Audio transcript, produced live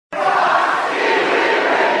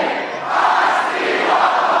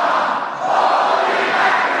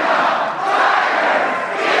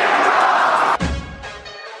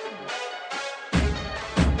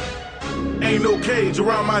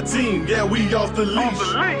my team, yeah, we off the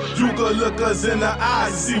leash. You could look us in the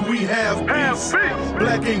eyes, see we have peace.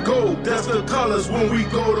 Black and gold, that's the colors when we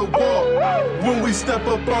go to war. When we step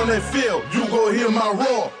up on that field, you gon' hear my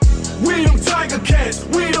roar. We them Tiger Cats,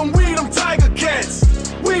 we them Tiger Cats.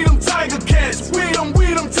 We them Tiger Cats, we them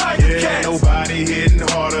Tiger Cats. Nobody hitting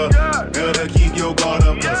harder, better keep your guard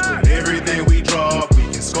up. Cause with everything we draw, we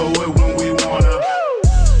can score it when we wanna.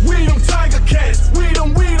 We them Tiger Cats, we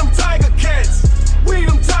them Tiger Cats. We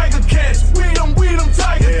them Tiger Cats, we them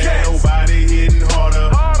Tiger Cats. Nobody hitting harder,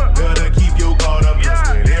 better keep your guard up.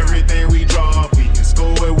 Cause with everything we draw, we can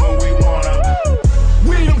score it when we wanna.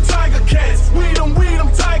 We them Tiger Cats, we them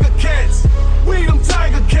Tiger Cats. We them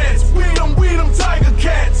Tiger Cats, we them Tiger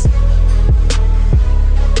Cats.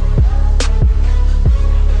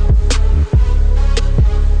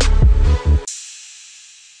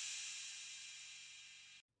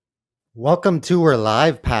 Welcome to our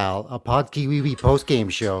Live Pal, a Podkiwi post-game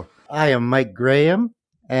show. I am Mike Graham,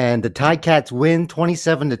 and the Ticats win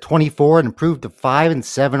 27-24 and improved to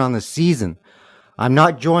 5-7 on the season. I'm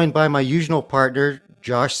not joined by my usual partner,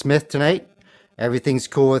 Josh Smith, tonight. Everything's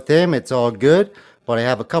cool with him, it's all good, but I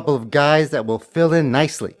have a couple of guys that will fill in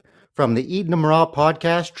nicely. From the Eatin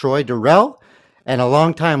podcast, Troy Durrell, and a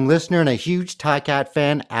longtime listener and a huge Ticat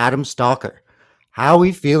fan, Adam Stalker. How are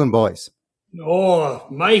we feeling, boys? Oh,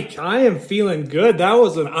 Mike, I am feeling good. That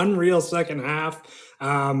was an unreal second half.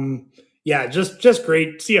 Just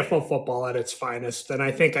great CFL football at its finest. And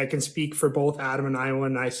I think I can speak for both Adam and I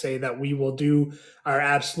when I say that we will do our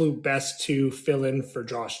absolute best to fill in for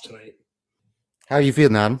Josh tonight. How are you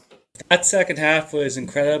feeling, Adam? That second half was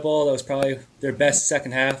incredible. That was probably their best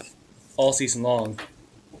second half all season long.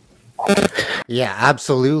 Yeah,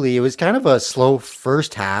 absolutely. It was kind of a slow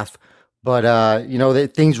first half. But,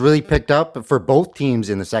 things really picked up for both teams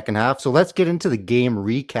in the second half. So let's get into the game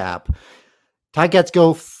recap. Ticats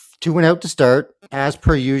go 2-0 to start, as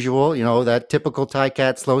per usual. You know, that typical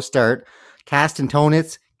Ticat slow start.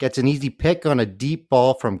 Castantonis gets an easy pick on a deep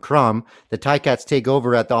ball from Crum. The Ticats take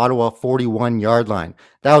over at the Ottawa 41-yard line.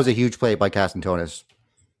 That was a huge play by Castantonis.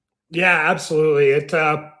 Yeah, absolutely. It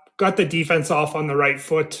got the defense off on the right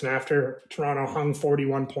foot, and after Toronto hung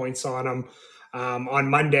 41 points on them, on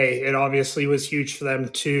Monday, it obviously was huge for them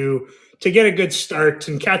to get a good start.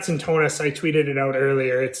 And Castantonis, I tweeted it out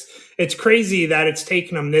earlier. It's crazy that it's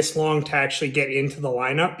taken him this long to actually get into the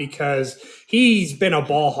lineup because he's been a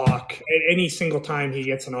ball hawk at any single time he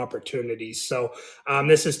gets an opportunity. So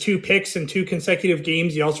this is 2 picks in 2 consecutive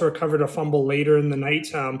games. He also recovered a fumble later in the night.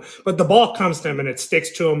 But the ball comes to him and it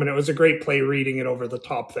sticks to him, and it was a great play reading it over the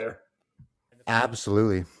top there.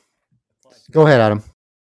 Absolutely. Go ahead, Adam.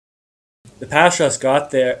 The pass rush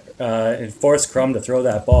got there and forced Crum to throw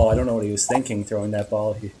that ball. I don't know what he was thinking throwing that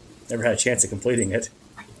ball. He never had a chance of completing it.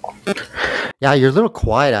 Yeah, you're a little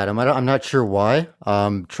quiet, Adam. I'm not sure why.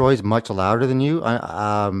 Troy's much louder than you,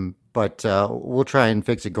 but we'll try and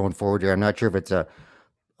fix it going forward here. I'm not sure if it's a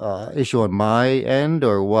issue on my end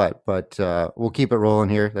or what, but we'll keep it rolling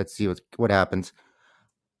here. Let's see what happens.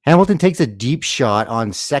 Hamilton takes a deep shot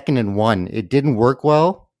on 2nd and 1. It didn't work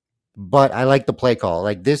well. But I like the play call.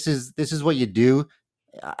 Like this is what you do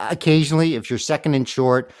occasionally. If you're 2nd and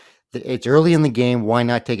short, it's early in the game. Why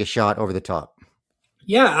not take a shot over the top?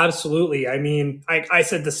 Yeah, absolutely. I mean, I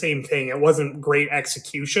said the same thing. It wasn't great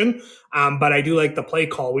execution, but I do like the play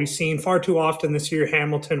call. We've seen far too often this year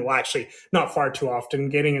Hamilton, well, actually not far too often,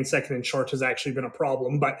 getting in 2nd and short has actually been a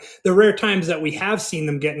problem. But the rare times that we have seen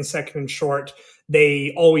them get in 2nd and short,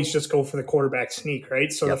 they always just go for the quarterback sneak,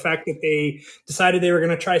 right? So The fact that they decided they were going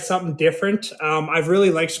to try something different, I've really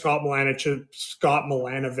liked Scott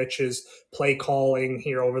Milanovich's play calling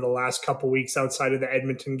here over the last couple weeks outside of the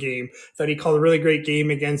Edmonton game. Thought he called a really great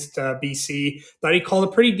game against BC. Thought he called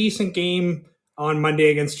a pretty decent game on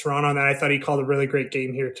Monday against Toronto, and then I thought he called a really great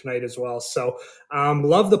game here tonight as well. So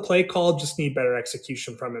love the play call, just need better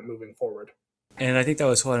execution from it moving forward. And I think that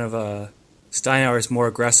was one of Steinhauer's more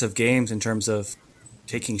aggressive games in terms of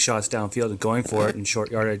taking shots downfield and going for it in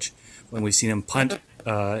short yardage when we've seen him punt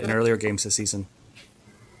in earlier games this season.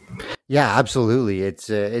 Yeah, absolutely.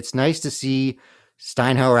 It's nice to see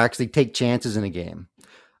Steinhauer actually take chances in a game.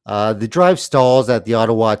 The drive stalls at the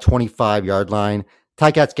Ottawa 25-yard line.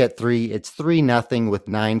 Ticats get 3. It's 3-0 with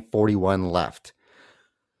 9:41 left.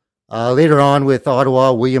 Later on with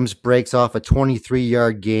Ottawa, Williams breaks off a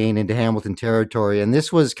 23-yard gain into Hamilton territory, and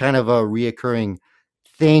this was kind of a reoccurring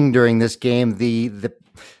thing during this game. The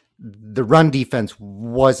run defense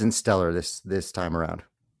wasn't stellar this time around.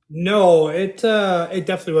 No, it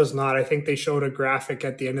definitely was not. I think they showed a graphic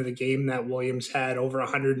at the end of the game that Williams had over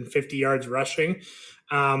 150 yards rushing.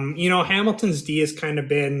 Hamilton's D has kind of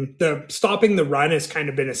been the stopping the run has kind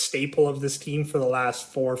of been a staple of this team for the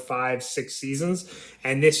last 4, 5, 6 seasons,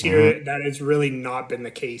 and this Mhm. year that has really not been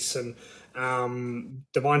the case. And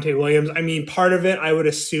Devontae Williams, I mean, part of it I would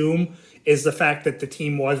assume is the fact that the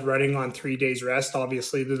team was running on 3 days rest.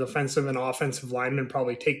 Obviously, the defensive and offensive linemen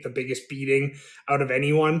probably take the biggest beating out of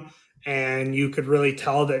anyone. And you could really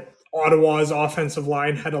tell that Ottawa's offensive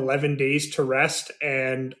line had 11 days to rest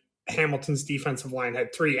and Hamilton's defensive line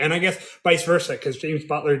had 3. And I guess vice versa, because James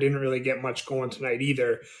Butler didn't really get much going tonight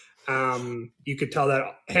either. You could tell that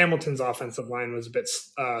Hamilton's offensive line was a bit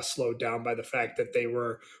slowed down by the fact that they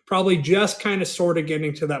were probably just kind of sort of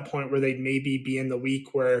getting to that point where they'd maybe be in the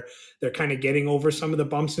week where they're kind of getting over some of the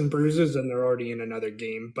bumps and bruises and they're already in another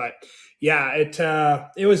game. But yeah,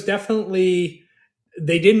 it was definitely,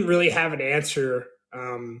 they didn't really have an answer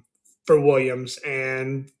for Williams.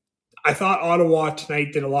 And I thought Ottawa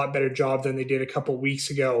tonight did a lot better job than they did a couple weeks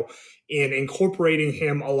ago in incorporating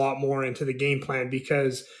him a lot more into the game plan,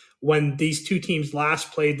 because when these two teams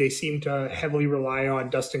last played, they seemed to heavily rely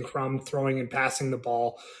on Dustin Crum throwing and passing the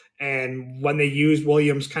ball. And when they used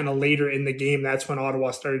Williams kind of later in the game, that's when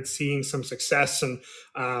Ottawa started seeing some success. And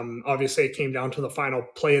obviously it came down to the final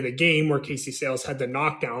play of the game where Casey Sales had the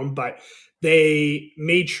knockdown, but they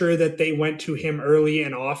made sure that they went to him early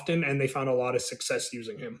and often, and they found a lot of success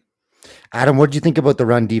using him. Adam, what did you think about the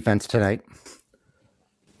run defense tonight?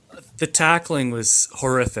 The tackling was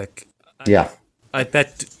horrific. Yeah. I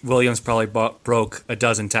bet Williams probably broke a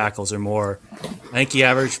dozen tackles or more. I think he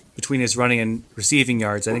averaged between his running and receiving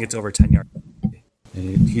yards, I think it's over 10 yards.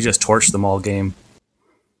 And he just torched them all game.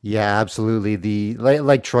 Yeah, absolutely.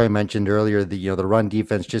 Like Troy mentioned earlier, the run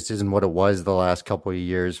defense just isn't what it was the last couple of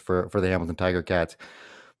years for the Hamilton Tiger Cats.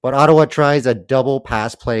 But Ottawa tries a double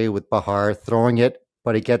pass play with Bahar throwing it,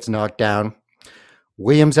 but it gets knocked down.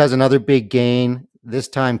 Williams has another big gain, this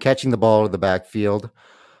time catching the ball to the backfield.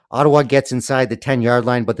 Ottawa gets inside the 10-yard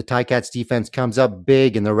line, but the Ticats defense comes up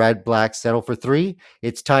big and the Redblacks settle for 3.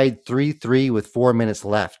 It's tied 3-3 with 4 minutes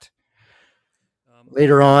left.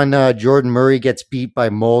 Later on, Jordan Murray gets beat by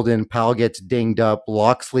Molden. Powell gets dinged up.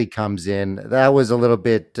 Loxley comes in. That was a little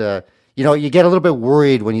bit, you get a little bit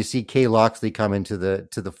worried when you see Kay Loxley come into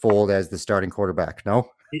the fold as the starting quarterback, no?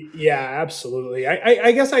 Yeah, absolutely.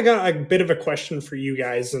 I guess I got a bit of a question for you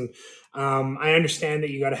guys. And I understand that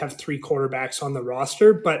you got to have 3 quarterbacks on the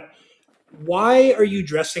roster, but why are you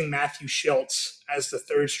dressing Matthew Schultz as the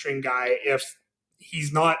third string guy if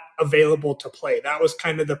he's not available to play? That was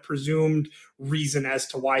kind of the presumed reason as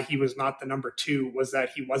to why he was not the number 2, was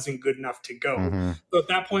that he wasn't good enough to go. Mm-hmm. So at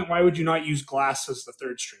that point, why would you not use Glass as the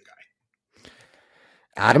third string guy?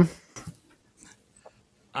 Adam?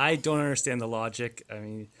 I don't understand the logic. I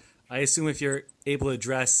mean, I assume if you're able to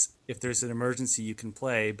address if there's an emergency, you can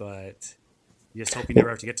play, but you just hope you never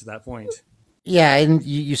have to get to that point. Yeah, and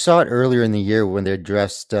you saw it earlier in the year when they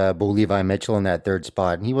addressed Bo Levi Mitchell in that third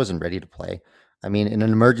spot, and he wasn't ready to play. I mean, in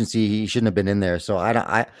an emergency, he shouldn't have been in there. So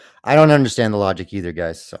I don't understand the logic either,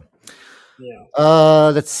 guys. So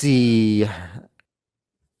yeah. Let's see.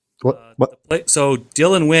 What? So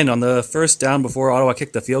Dylan Wynn on the first down before Ottawa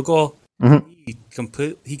kicked the field goal.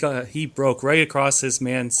 Mm-hmm. He broke right across his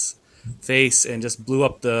man's face and just blew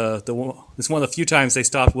up it's one of the few times they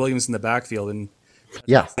stopped Williams in the backfield, and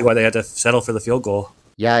yeah, see why they had to settle for the field goal.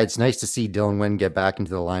 Yeah, it's nice to see Dylan Wynn get back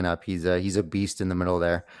into the lineup. He's a beast in the middle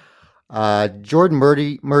there. Jordan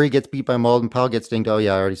Murray gets beat by Malden. Powell gets dinged. Oh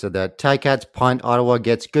yeah, I already said that. Ticats punt. Ottawa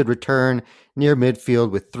gets good return near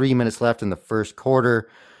midfield with 3 minutes left in the first quarter.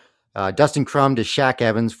 Dustin Crum to Shaq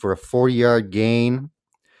Evans for a 40-yard gain.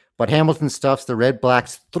 But Hamilton stuffs the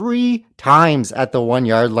Redblacks 3 times at the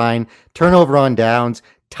 1-yard line. Turnover on downs.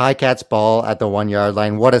 Ticats ball at the 1-yard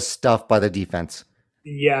line. What a stuff by the defense.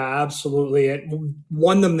 Yeah, absolutely. It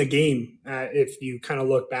won them the game if you kind of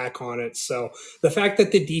look back on it. So the fact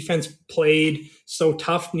that the defense played so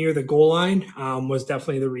tough near the goal line was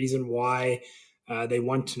definitely the reason why they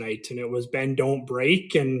won tonight. And it was bend, don't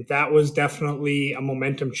break. And that was definitely a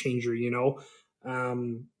momentum changer,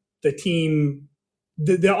 the team...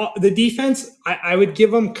 The defense, I would give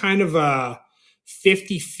them kind of a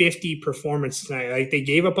 50-50 performance tonight. Like, they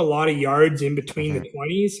gave up a lot of yards in between the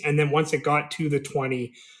 20s, and then once it got to the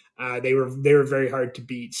 20, they were very hard to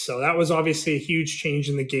beat. So that was obviously a huge change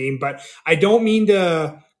in the game. But I don't mean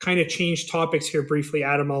to kind of change topics here briefly,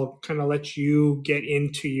 Adam. I'll kind of let you get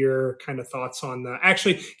into your kind of thoughts on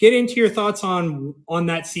get into your thoughts on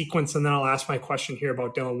that sequence, and then I'll ask my question here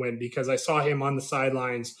about Dylan Wynn, because I saw him on the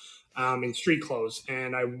sidelines in street clothes,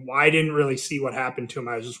 and I didn't really see what happened to him.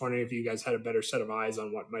 I was just wondering if you guys had a better set of eyes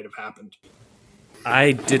on what might have happened.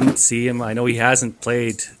 I didn't see him. I know he hasn't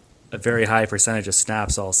played a very high percentage of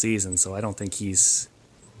snaps all season, so I don't think he's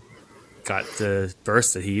got the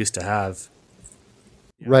burst that he used to have.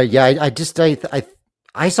 Right. Yeah.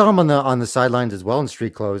 I saw him on the sidelines as well in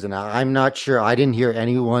street clothes, and I'm not sure. I didn't hear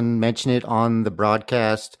anyone mention it on the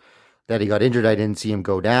broadcast that he got injured. I didn't see him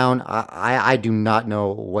go down. I do not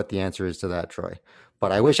know what the answer is to that, Troy.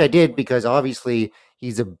 But I wish I did, because obviously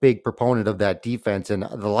he's a big proponent of that defense, and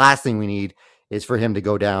the last thing we need is for him to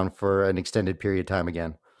go down for an extended period of time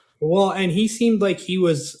again. Well, and he seemed like he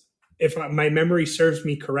was, if my memory serves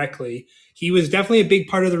me correctly, he was definitely a big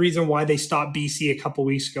part of the reason why they stopped BC a couple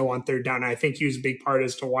weeks ago on third down. I think he was a big part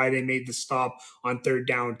as to why they made the stop on third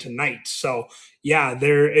down tonight. So, yeah,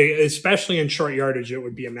 there, especially in short yardage, it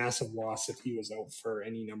would be a massive loss if he was out for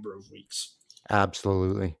any number of weeks.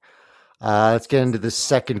 Absolutely. Let's get into the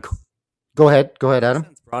second. Go ahead, Adam.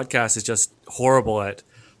 Broadcast is just horrible at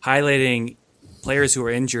highlighting players who are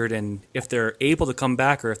injured and if they're able to come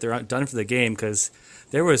back or if they're done for the game, because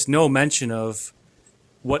there was no mention of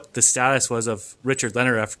what the status was of Richard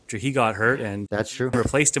Leonard after he got hurt, and that's true.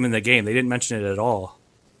 Replaced him in the game. They didn't mention it at all.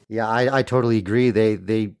 Yeah, I totally agree.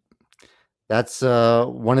 That's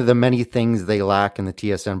one of the many things they lack in the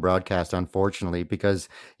TSN broadcast, unfortunately, because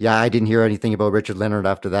I didn't hear anything about Richard Leonard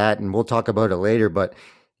after that, and we'll talk about it later, but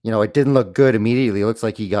it didn't look good immediately. It looks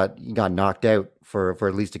like he got knocked out for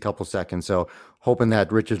at least a couple seconds. So hoping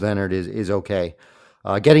that Richard Leonard is okay.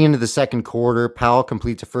 Getting into the second quarter, Powell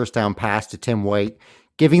completes a first down pass to Tim White,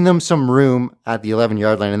 giving them some room at the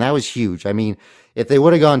 11-yard line, and that was huge. I mean, if they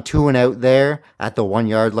would have gone 2 and out there at the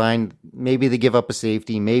 1-yard line, maybe they give up a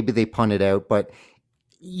safety, maybe they punt it out, but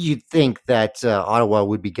you'd think that Ottawa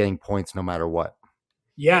would be getting points no matter what.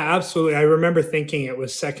 Yeah, absolutely. I remember thinking it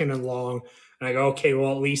was second and long, and I go, okay,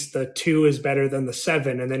 well, at least the 2 is better than the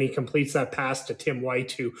 7, and then he completes that pass to Tim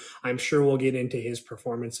White, who I'm sure we'll get into his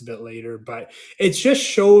performance a bit later, but it just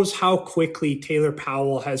shows how quickly Taylor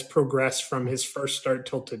Powell has progressed from his first start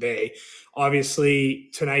till today.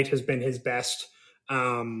 Obviously, tonight has been his best.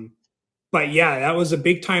 But yeah, that was a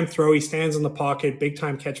big time throw. He stands in the pocket, big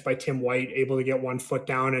time catch by Tim White, able to get 1 foot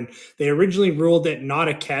down. And they originally ruled it not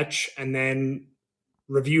a catch and then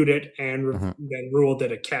reviewed it and then ruled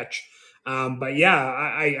it a catch. But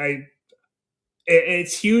yeah,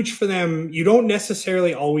 it's huge for them. You don't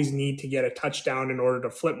necessarily always need to get a touchdown in order to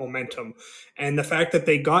flip momentum. And the fact that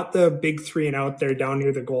they got the big 3 and out there down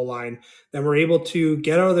near the goal line, then were able to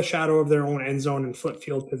get out of the shadow of their own end zone and flip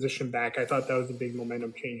field position back. I thought that was a big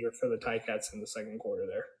momentum changer for the Ticats in the second quarter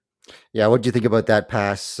there. Yeah, what do you think about that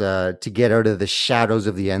pass to get out of the shadows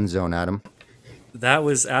of the end zone, Adam? That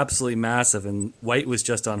was absolutely massive, and White was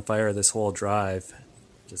just on fire this whole drive.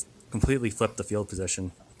 Just completely flipped the field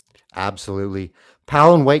position. Absolutely.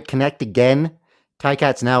 Powell and White connect again.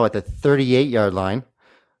 Ticats now at the 38-yard line.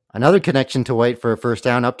 Another connection to White for a first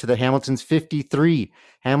down up to the Hamilton's 53.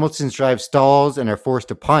 Hamilton's drive stalls and are forced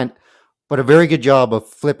to punt, but a very good job of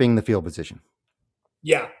flipping the field position.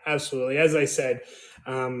 Yeah, absolutely. As I said,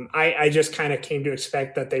 I just kind of came to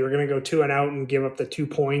expect that they were going to go 2 and out and give up the 2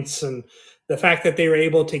 points. And the fact that they were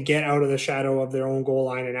able to get out of the shadow of their own goal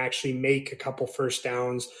line and actually make a couple first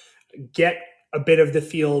downs, get a bit of the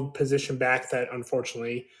field position back that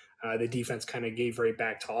unfortunately the defense kind of gave right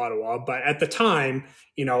back to Ottawa. But at the time,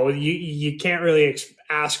 you can't really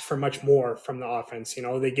ask for much more from the offense.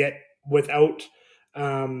 They get without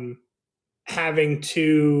having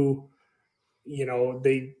to,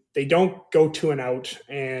 they don't go 2 and out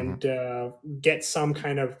and get some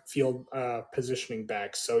kind of field positioning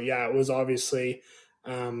back. So yeah, it was obviously,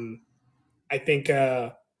 I think,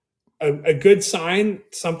 a good sign,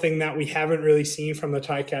 something that we haven't really seen from the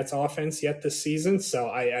Ticats offense yet this season. So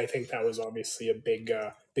I think that was obviously a big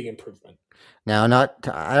improvement. Now,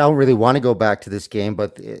 I don't really want to go back to this game,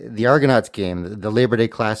 but the Argonauts game, the Labor Day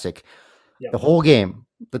Classic, the whole game,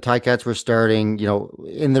 the Ticats were starting,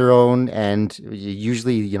 in their own and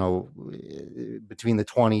usually, between the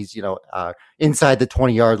 20s, inside the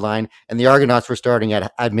 20-yard line, and the Argonauts were starting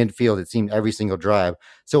at midfield, it seemed, every single drive.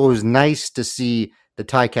 So it was nice to see the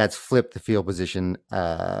Ticats flip the field position.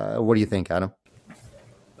 What do you think, Adam?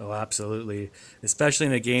 Oh, absolutely. Especially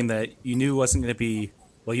in a game that you knew wasn't going to be,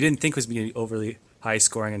 well, you didn't think was going to be overly high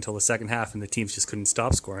scoring until the second half, and the teams just couldn't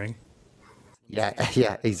stop scoring.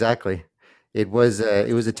 Yeah, exactly. It was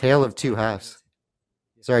a tale of 2 halves.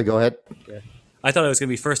 Sorry, go ahead. Yeah. I thought it was going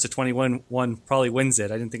to be first to 21. One probably wins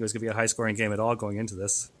it. I didn't think it was going to be a high scoring game at all going into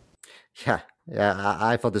this. Yeah,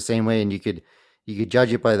 I felt the same way, and you could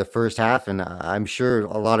judge it by the first half, and I'm sure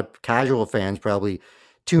a lot of casual fans probably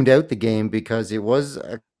tuned out the game because it was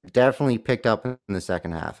definitely picked up in the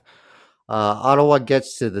second half. Ottawa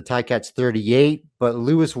gets to the Ticats 38, but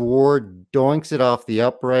Lewis Ward doinks it off the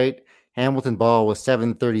upright. Hamilton ball with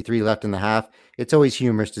 7:33 left in the half. It's always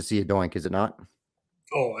humorous to see a doink, is it not?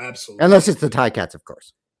 Oh, absolutely. Unless it's the Ticats, of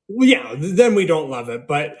course. Well, yeah, then we don't love it.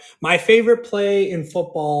 But my favorite play in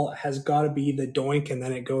football has got to be the doink, and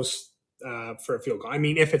then it goes for a field goal. I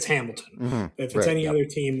mean, if it's Hamilton. Mm-hmm. If it's any other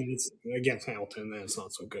team, then it's against Hamilton, then it's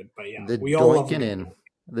not so good. But yeah, we all love it.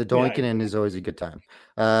 The doinking in is always a good time.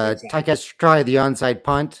 Exactly. Ticats try the onside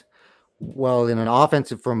punt. Well, in an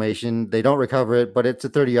offensive formation, they don't recover it, but it's a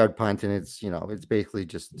 30-yard punt, and it's basically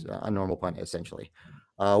just a normal punt, essentially.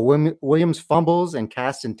 Williams fumbles, and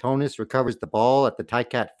Castantonis recovers the ball at the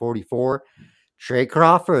Ticat 44. Trey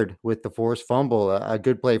Crawford with the forced fumble. A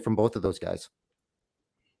good play from both of those guys.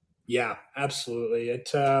 Yeah, absolutely.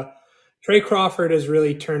 Trey Crawford has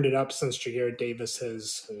really turned it up since Ja'Garrett Davis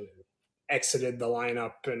has exited the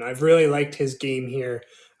lineup, and I've really liked his game here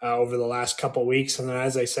over the last couple of weeks. And then,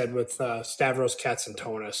 as I said, with Stavros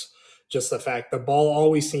Katsantonis, just the fact the ball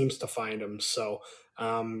always seems to find him. So,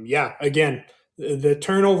 again, the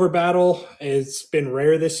turnover battle has been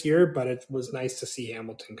rare this year, but it was nice to see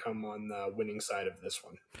Hamilton come on the winning side of this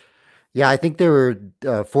one. Yeah, I think there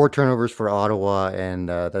were 4 turnovers for Ottawa, and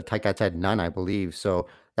the Ticats had none, I believe. So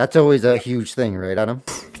that's always a huge thing, right, Adam?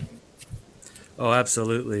 Oh,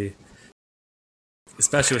 absolutely.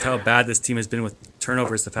 Especially with how bad this team has been with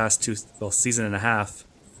turnovers the past season and a half.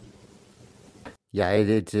 Yeah,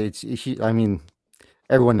 it's I mean,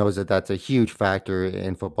 everyone knows that that's a huge factor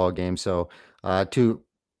in football games. So for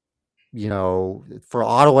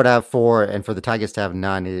Ottawa to have 4 and for the Tigers to have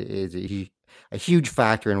none is a huge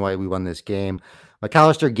factor in why we won this game.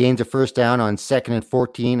 McAllister gains a first down on 2nd and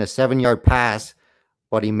 14, a 7-yard pass,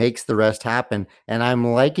 but he makes the rest happen. And I'm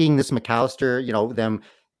liking this McAllister, them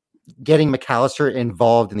getting McAllister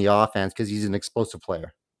involved in the offense because he's an explosive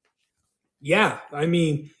player. Yeah, I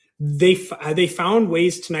mean, they found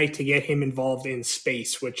ways tonight to get him involved in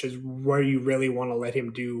space, which is where you really want to let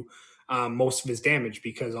him do most of his damage,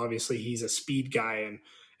 because obviously he's a speed guy, and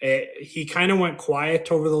he kind of went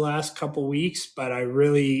quiet over the last couple weeks, but I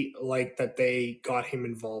really like that they got him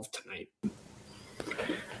involved tonight.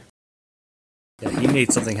 Yeah, he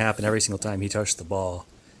made something happen every single time he touched the ball.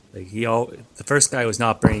 The first guy was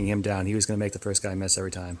not bringing him down. He was going to make the first guy miss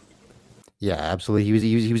every time. Yeah, absolutely.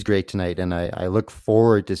 He was great tonight, and I look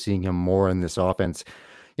forward to seeing him more in this offense.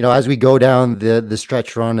 As we go down the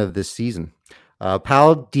stretch run of this season.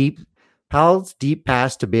 Powell's deep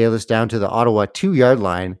pass to Bayless down to the Ottawa 2-yard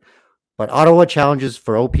line, but Ottawa challenges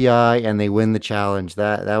for OPI and they win the challenge.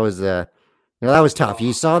 That was that was tough.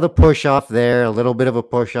 You saw the push off there, a little bit of a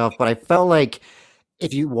push off, but I felt like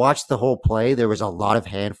if you watched the whole play, there was a lot of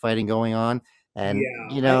hand fighting going on, and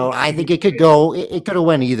I think it could have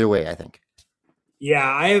went either way, I think. Yeah,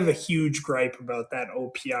 I have a huge gripe about that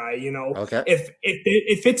OPI. Okay.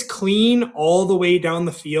 If it's clean all the way down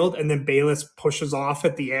the field and then Bayless pushes off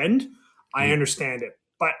at the end, I understand it.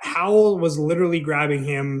 But Howell was literally grabbing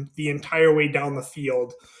him the entire way down the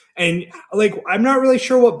field. And I'm not really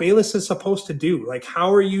sure what Bayless is supposed to do.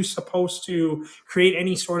 How are you supposed to create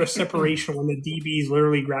any sort of separation when the DB is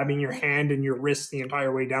literally grabbing your hand and your wrist the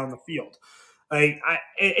entire way down the field?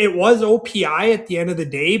 It was OPI at the end of the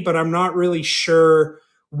day, but I'm not really sure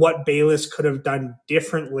what Bayless could have done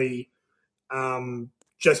differently,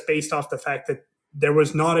 just based off the fact that there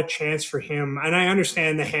was not a chance for him. And I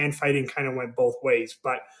understand the hand fighting kind of went both ways,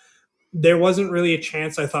 but there wasn't really a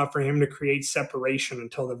chance, I thought, for him to create separation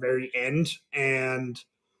until the very end. And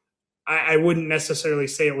I wouldn't necessarily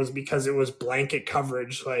say it was because it was blanket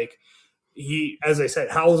coverage. As I said,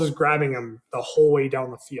 Howells is grabbing him the whole way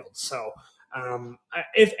down the field. So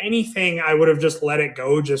if anything, I would have just let it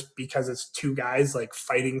go just because it's 2 guys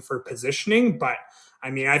fighting for positioning. But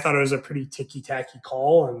I mean, I thought it was a pretty ticky-tacky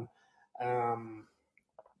call, and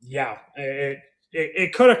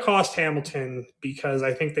it could have cost Hamilton because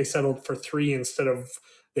I think they settled for 3 instead of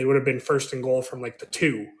they would have been first and goal from the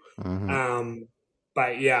 2. Mm-hmm.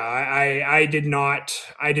 But yeah, I did not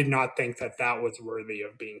think that was worthy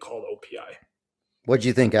of being called OPI. What'd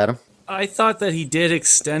you think, Adam? I thought that he did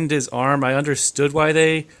extend his arm. I understood why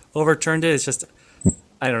they overturned it. It's just,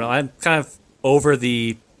 I don't know. I'm kind of over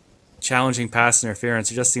the challenging pass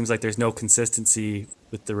interference. It just seems like there's no consistency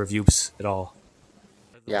with the reviews at all.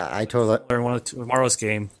 Yeah, I totally. Tomorrow's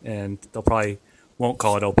game, and they'll probably won't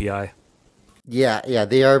call it OPI. Yeah,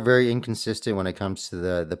 they are very inconsistent when it comes to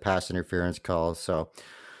the pass interference calls. So,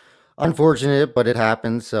 Unfortunate, but it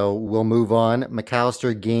happened, so we'll move on.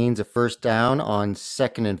 McAllister gains a first down on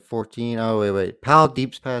 2nd and 14. Oh, wait. Powell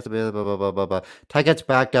deeps pass, blah, blah, blah, blah, blah, blah. Ticats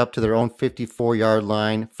backed up to their own 54-yard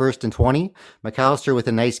line, 1st and 20. McAllister with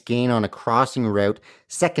a nice gain on a crossing route,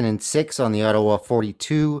 2nd and 6 on the Ottawa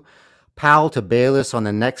 42. Powell to Bayless on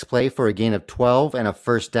the next play for a gain of 12 and a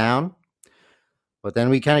first down. But then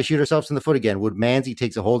we kind of shoot ourselves in the foot again. Woodmansey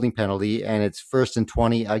takes a holding penalty, and it's 1st and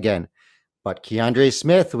 20 again. But Keandre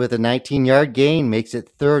Smith with a 19-yard gain makes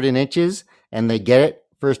it 3rd and inches, and they get it.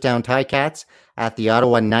 First down Ticats at the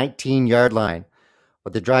Ottawa 19-yard line.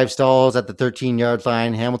 But the drive stalls at the 13-yard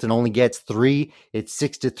line. Hamilton only gets 3. It's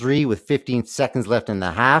 6-3 with 15 seconds left in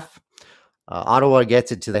the half. Ottawa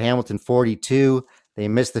gets it to the Hamilton 42. They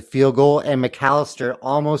miss the field goal, and McAllister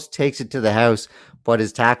almost takes it to the house, but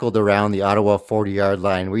is tackled around the Ottawa 40-yard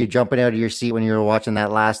line. Were you jumping out of your seat when you were watching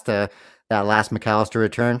that last McAllister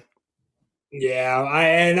return? Yeah,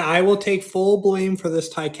 I will take full blame for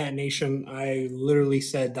this Ticat Nation. I literally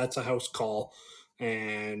said that's a house call,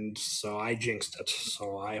 and so I jinxed it.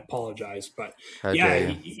 So I apologize, but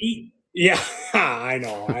yeah, I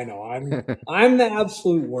know. I'm the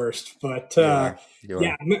absolute worst, but You are.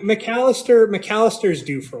 yeah, McAllister's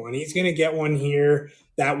due for one. He's going to get one here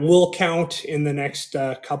that will count in the next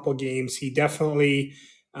couple games. He definitely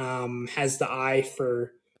has the eye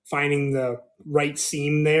for finding the right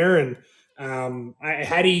seam there, and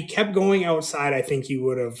had he kept going outside, I think he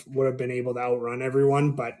would have been able to outrun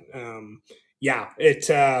everyone. But yeah, it's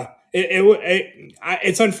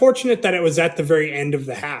unfortunate that it was at the very end of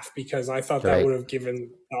the half, because I thought that would have given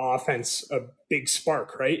the offense a big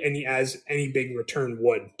spark, right? And as any big return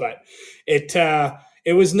would. But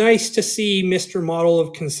it was nice to see Mr. Model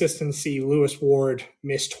of Consistency, Lewis Ward,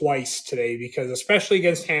 miss twice today, because especially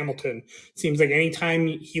against Hamilton, it seems like anytime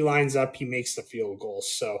he lines up, he makes the field goal.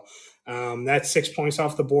 So that's 6 points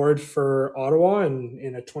off the board for Ottawa, and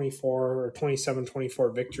in a 24 or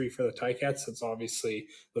 27-24 victory for the Ticats. That's obviously,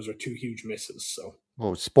 those are two huge misses. So.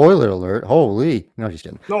 Oh, spoiler alert. Holy. No, just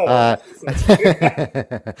kidding. No.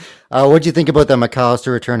 What'd you think about the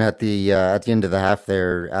McAllister return at the end of the half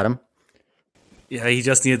there, Adam? Yeah, he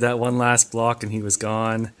just needed that one last block and he was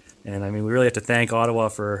gone. And I mean, we really have to thank Ottawa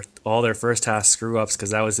for all their first half screw ups, because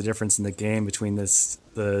that was the difference in the game between the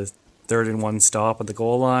 3rd and 1 stop at the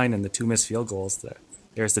goal line and the 2 missed field goals.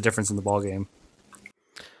 There's the difference in the ball game.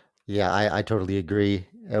 Yeah, I totally agree.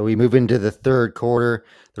 We move into the 3rd quarter.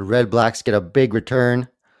 The Redblacks get a big return,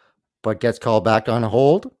 but gets called back on a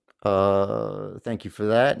hold. Thank you for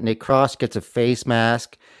that. Nick Cross gets a face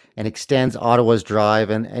mask and extends Ottawa's drive.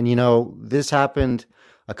 And you know, this happened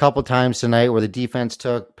a couple times tonight where the defense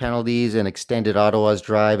took penalties and extended Ottawa's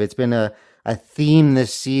drive. It's been a theme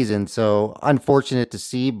this season, so unfortunate to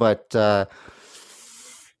see, but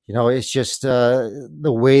you know, it's just the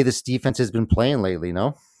way this defense has been playing lately,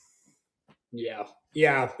 no? Yeah.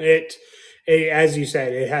 It as you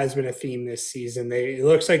said, it has been a theme this season. It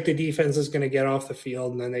looks like the defense is going to get off the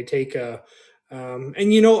field, and then they take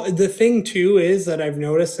and you know, the thing too is that I've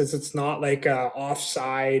noticed is it's not like a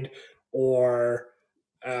offside or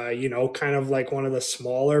you know, kind of like one of the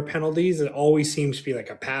smaller penalties. It always seems to be like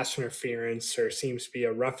a pass interference, or seems to be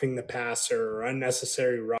a roughing the passer or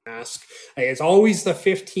unnecessary mask. Like, it's always the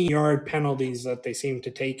 15-yard penalties that they seem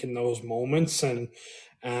to take in those moments. And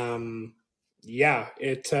yeah,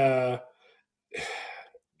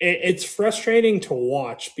 it's frustrating to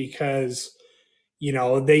watch, because you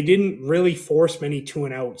know, they didn't really force many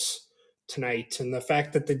 2-and-outs tonight, and the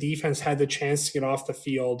fact that the defense had the chance to get off the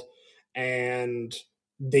field and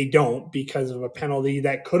they don't, because of a penalty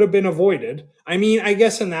that could have been avoided. I mean, I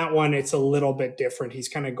guess in that one, it's a little bit different. He's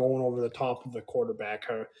kind of going over the top of the quarterback.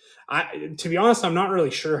 To be honest, I'm not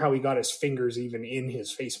really sure how he got his fingers even in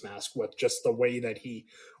his face mask with just the way that he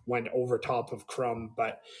went over top of Crum.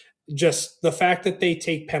 But just the fact that they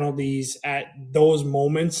take penalties at those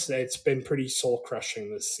moments, it's been pretty soul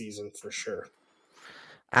crushing this season for sure.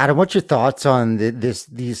 Adam, what's your thoughts on this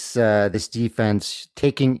defense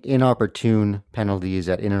taking inopportune penalties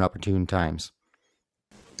at inopportune times?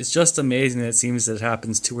 It's just amazing that it seems that it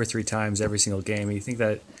happens 2 or 3 times every single game. You think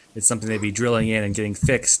that it's something they'd be drilling in and getting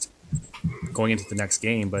fixed going into the next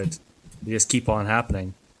game, but they just keep on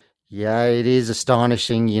happening. Yeah, it is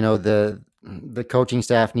astonishing. You know, the coaching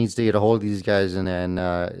staff needs to get a hold of these guys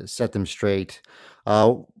and set them straight.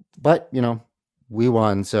 But, you know, we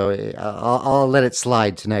won, so I'll let it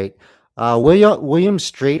slide tonight. Williams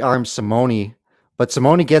straight arms Simone, but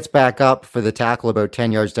Simone gets back up for the tackle about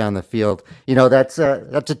 10 yards down the field. You know, that's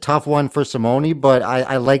a tough one for Simone, but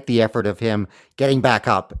I like the effort of him getting back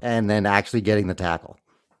up and then actually getting the tackle.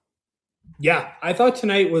 Yeah, I thought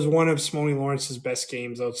tonight was one of Smokey Lawrence's best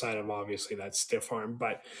games outside of obviously that stiff arm.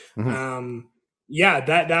 But Mhm. yeah,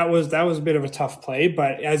 that was a bit of a tough play.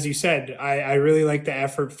 But as you said, I really like the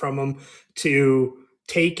effort from him to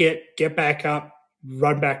take it, get back up,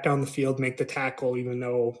 run back down the field, make the tackle, even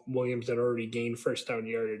though Williams had already gained first down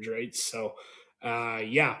yardage, right? So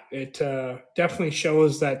yeah, it definitely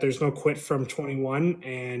shows that there's no quit from 21,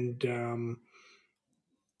 and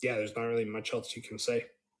yeah, there's not really much else you can say.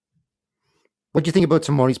 What do you think about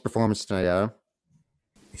Simoni's performance tonight, Adam?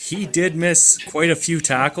 He did miss quite a few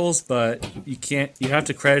tackles, but you have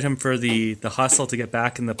to credit him for the hustle to get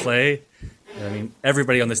back in the play. I mean,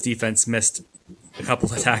 everybody on this defense missed a couple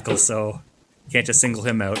of tackles, so you can't just single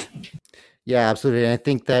him out. Yeah, absolutely. And I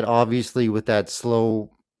think that obviously with that slow,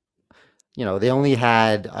 they only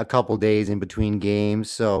had a couple days in between games.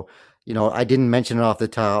 So, I didn't mention it off the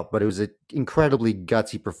top, but it was an incredibly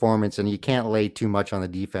gutsy performance, and you can't lay too much on the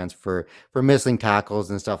defense for missing tackles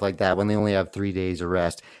and stuff like that when they only have 3 days of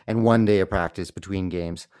rest and 1 day of practice between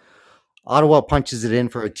games. Ottawa punches it in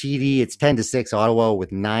for a TD. It's 10-6 Ottawa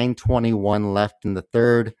with 9:21 left in the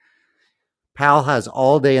third. Powell has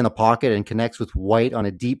all day in the pocket and connects with White on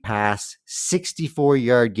a deep pass,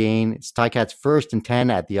 64-yard gain. It's Ticats 1st and 10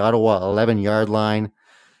 at the Ottawa 11-yard line.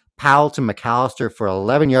 Powell to McAllister for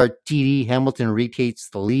 11-yard TD. Hamilton retakes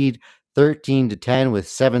the lead 13-10 with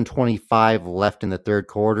 7:25 left in the third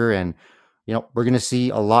quarter. And, we're going to see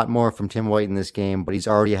a lot more from Tim White in this game, but he's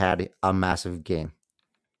already had a massive game.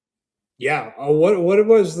 Yeah. What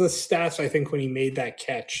was the stats? I think when he made that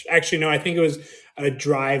catch. Actually, no. I think it was a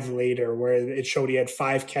drive later where it showed he had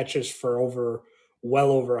 5 catches for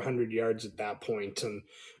well over 100 yards at that point. And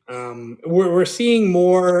we're seeing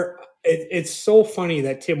more. It's so funny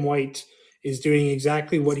that Tim White is doing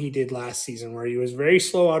exactly what he did last season, where he was very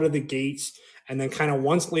slow out of the gates, and then kind of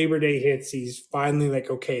once Labor Day hits, he's finally like,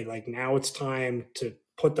 okay, like now it's time to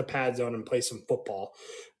put the pads on and play some football,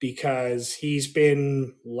 because he's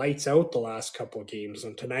been lights out the last couple of games.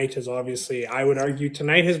 And tonight has obviously, I would argue,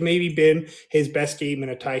 tonight has maybe been his best game in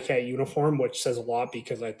a Ticat uniform, which says a lot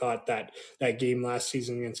because I thought that game last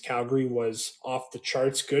season against Calgary was off the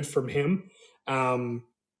charts good from him.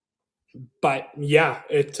 But yeah,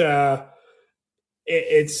 it's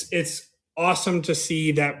awesome to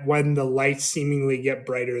see that when the lights seemingly get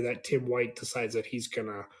brighter, that Tim White decides that he's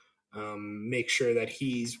gonna make sure that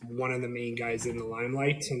he's one of the main guys in the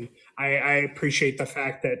limelight. And I appreciate the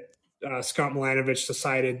fact that Scott Milanovic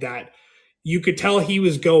decided that you could tell he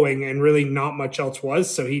was going and really not much else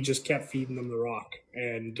was, so he just kept feeding them the rock.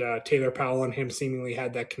 And Taylor Powell and him seemingly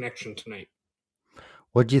had that connection tonight.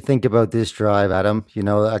 What do you think about this drive, Adam?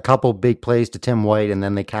 A couple big plays to Tim White, and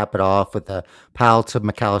then they cap it off with a Powell to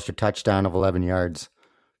McAllister touchdown of 11 yards.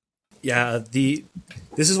 Yeah, this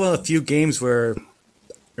is one of the few games where,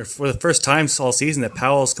 or for the first time all season, that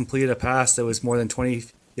Powell's completed a pass that was more than 20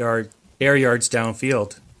 air yards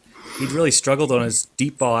downfield. He'd really struggled on his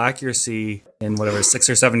deep ball accuracy in whatever 6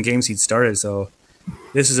 or 7 games he'd started. So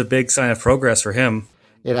this is a big sign of progress for him.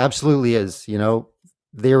 It absolutely is.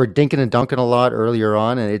 They were dinking and dunking a lot earlier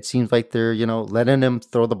on, and it seems like they're, letting him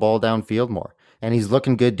throw the ball downfield more. And he's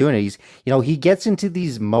looking good doing it. He gets into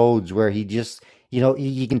these modes where he just,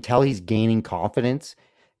 you can tell he's gaining confidence,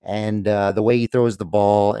 and the way he throws the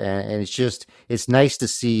ball, and it's nice to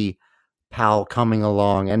see Powell coming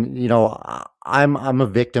along. And, I'm a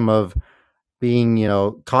victim of being,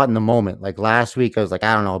 caught in the moment. Like last week, I was like,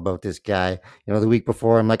 I don't know about this guy. The week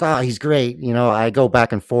before, I'm like, oh, he's great. I go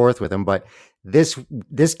back and forth with him, but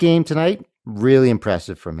this game tonight, really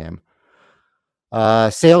impressive from him.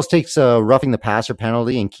 Sales takes a roughing the passer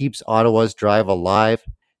penalty and keeps Ottawa's drive alive.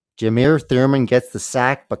 Jameer Thurman gets the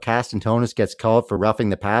sack, but Castantonis gets called for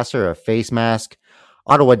roughing the passer, a face mask.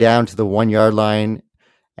 Ottawa down to the 1-yard line.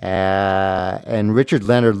 And Richard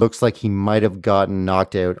Leonard looks like he might have gotten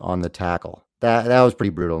knocked out on the tackle. That was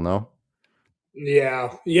pretty brutal, no?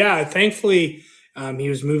 Yeah. Thankfully, he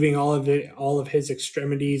was moving all of his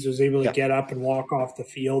extremities, was able to get up and walk off the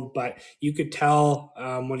field. But you could tell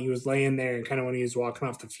when he was laying there and kind of when he was walking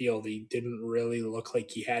off the field, he didn't really look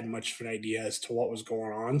like he had much of an idea as to what was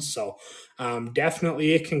going on. So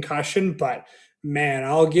definitely a concussion. But man,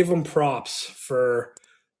 I'll give him props for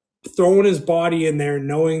throwing his body in there,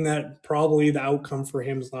 knowing that probably the outcome for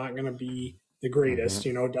him is not going to be the greatest.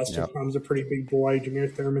 Dustin Crumb's a pretty big boy.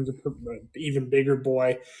 Jameer Thurman's a even bigger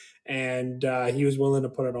boy. And he was willing to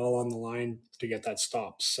put it all on the line to get that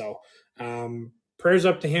stop. So prayers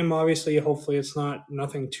up to him, obviously. Hopefully it's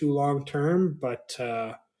nothing too long term. But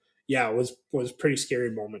yeah, it was a pretty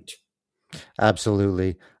scary moment.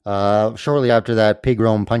 Absolutely. Shortly after that,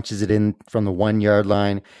 Pigrom punches it in from the 1 yard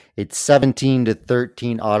line. It's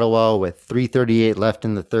 17-13 Ottawa with 3:38 left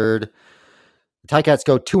in the third. The Ticats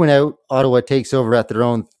go 2-out. Ottawa takes over at their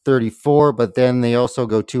own 34, but then they also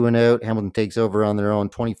go 2-out. Hamilton takes over on their own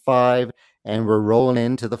 25, and we're rolling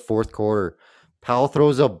into the fourth quarter. Powell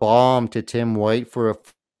throws a bomb to Tim White for a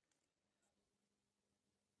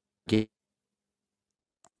game.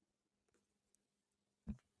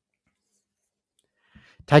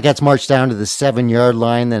 Ticats march down to the 7 yard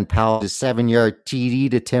line, then Powell a 7 yard TD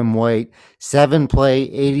to Tim White. 7 play,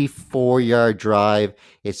 84-yard drive.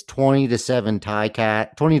 It's 20-17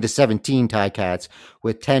 Ticats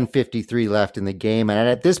with 10:53 left in the game. And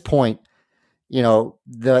at this point,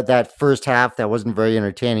 that first half that wasn't very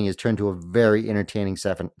entertaining has turned to a very entertaining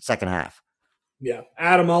second half. Yeah.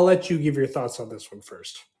 Adam, I'll let you give your thoughts on this one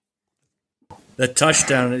first. The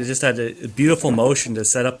touchdown, it just had a beautiful motion to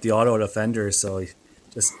set up the Ottawa defender, so he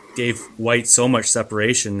just gave White so much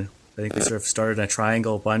separation. I think they sort of started a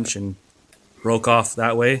triangle bunch and broke off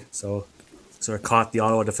that way, so sort of caught the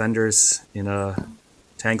Ottawa defenders in a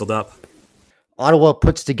tangled up. Ottawa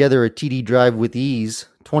puts together a TD drive with ease,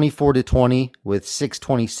 24-20 with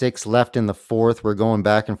 6:26 left in the fourth. We're going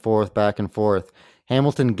back and forth, back and forth.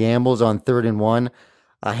 Hamilton gambles on 3rd and 1.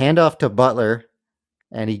 A handoff to Butler,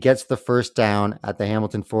 and he gets the first down at the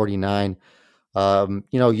Hamilton 49.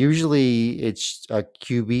 Usually it's a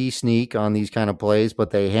QB sneak on these kind of plays,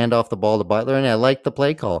 but they hand off the ball to Butler, and I like the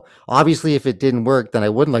play call. Obviously, if it didn't work, then I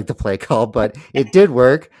wouldn't like the play call, but it did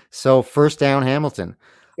work. So first down, Hamilton.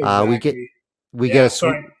 Exactly. We get a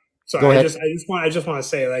sorry. Go ahead. I just want to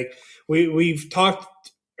say, like, we've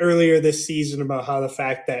talked earlier this season about how the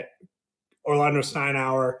fact that Orlando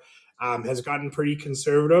Steinauer has gotten pretty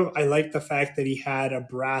conservative. I like the fact that he had a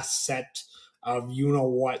brass set of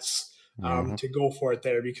what's to go for it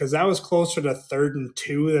there, because that was closer to 3rd and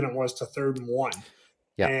 2 than it was to 3rd and 1.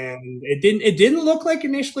 Yeah. And it didn't look like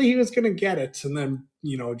initially he was going to get it, and then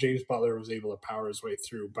James Butler was able to power his way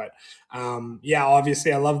through. But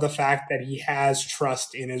obviously I love the fact that he has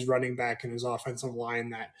trust in his running back and his offensive line,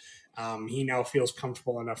 that he now feels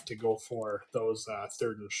comfortable enough to go for those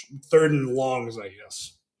third and longs, I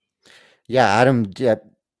guess. Yeah, Adam,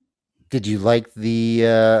 did you like the,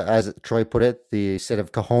 as Troy put it, the set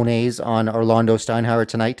of cojones on Orlando Steinauer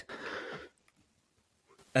tonight?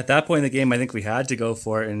 At that point in the game, I think we had to go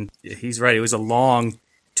for it, and he's right. It was a long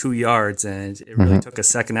 2 yards, and it really took a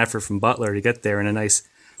second effort from Butler to get there, and a nice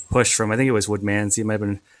push from, I think it was Woodmansey. It might have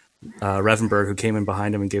been Revenberg who came in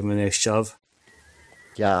behind him and gave him a nice shove.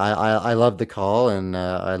 Yeah, I love the call, and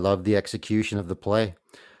I love the execution of the play.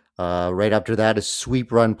 Right after that, a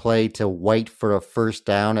sweep run play to White for a first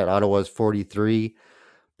down at Ottawa's 43.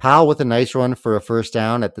 Powell with a nice run for a first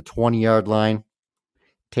down at the 20-yard line.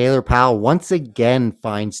 Taylor Powell once again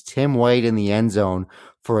finds Tim White in the end zone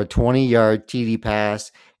for a 20-yard TD pass.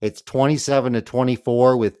 It's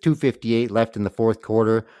 27-24 with 2:58 left in the fourth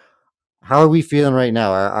quarter. How are we feeling right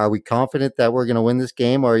now? Are we confident that we're going to win this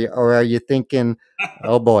game, or are you thinking,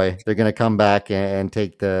 oh boy, they're going to come back and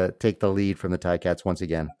take the lead from the Ticats once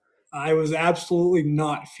again? I was absolutely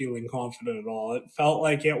not feeling confident at all. It felt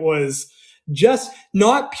like it was just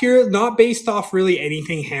not based off really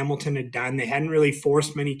anything Hamilton had done. They hadn't really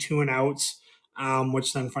forced many 2-and-outs,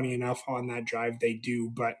 which then, funny enough, on that drive they do.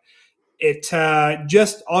 But it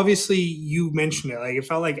just, obviously, you mentioned it, like it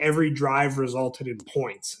felt like every drive resulted in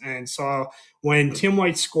points. And so when Tim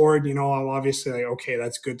White scored, I'm obviously like, okay,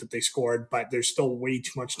 that's good that they scored, but there's still way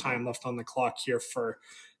too much time left on the clock here for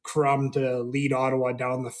Crum to lead Ottawa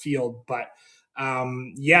down the field. But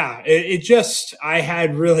it just, I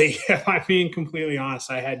had really, if I'm being completely honest,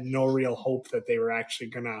 I had no real hope that they were actually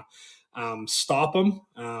gonna stop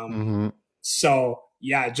them. So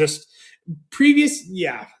yeah, just previous,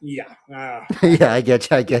 yeah. Yeah, I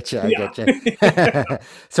get you.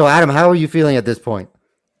 So Adam, how are you feeling at this point?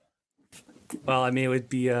 Well, I mean, it would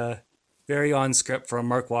be very on script for a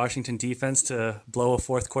Mark Washington defense to blow a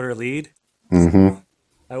fourth quarter lead.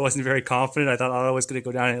 I wasn't very confident. I thought Ottawa was going to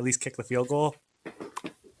go down and at least kick the field goal.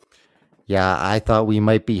 Yeah, I thought we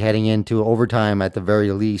might be heading into overtime at the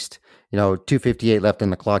very least. 2:58 left in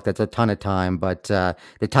the clock. That's a ton of time. But the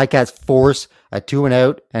Ticats force a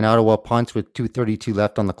 2-and-out, and Ottawa punts with 2:32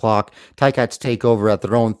 left on the clock. Ticats take over at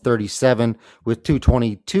their own 37 with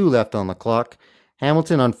 2:22 left on the clock.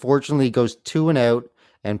 Hamilton, unfortunately, goes 2-and-out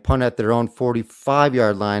and punt at their own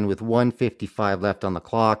 45-yard line with 1:55 left on the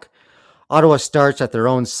clock. Ottawa starts at their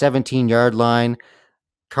own 17-yard line.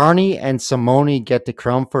 Carney and Simone get to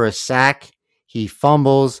Crum for a sack. He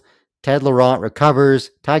fumbles. Ted Laurent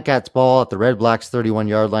recovers. Ticats ball at the Redblacks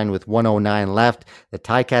 31-yard line with 1:09 left. The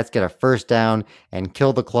Ticats get a first down and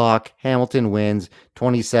kill the clock. Hamilton wins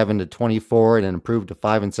 27-24 and improved to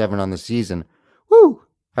 5-7 on the season. Woo!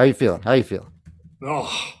 How are you feeling? How you feel?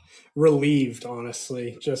 Oh, relieved,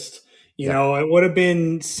 honestly. Just, it would have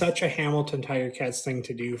been such a Hamilton Tiger Cats thing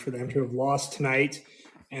to do for them to have lost tonight.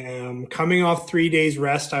 Coming off 3 days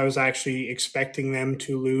rest, I was actually expecting them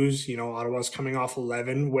to lose. Ottawa's coming off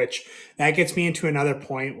 11, which that gets me into another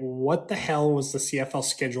point. What the hell was the CFL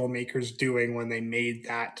schedule makers doing when they made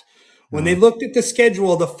that? When they looked at the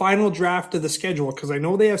schedule, the final draft of the schedule, because I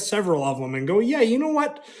know they have several of them, and go, yeah, you know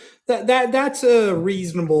what? That's a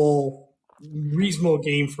reasonable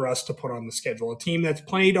game for us to put on the schedule. A team that's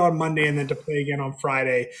played on Monday and then to play again on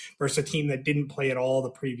Friday versus a team that didn't play at all the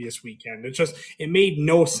previous weekend. It made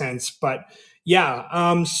no sense. But yeah,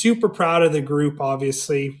 I'm super proud of the group,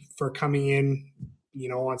 obviously, for coming in,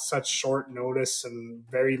 on such short notice and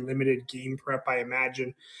very limited game prep, I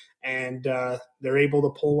imagine. And they're able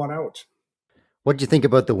to pull one out. What did you think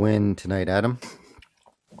about the win tonight, Adam?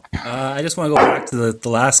 I just want to go back to the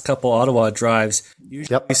last couple Ottawa drives.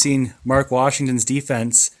 Usually we've seen Mark Washington's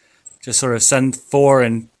defense just sort of send four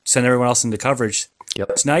and send everyone else into coverage.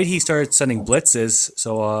 Yep. Tonight he started sending blitzes.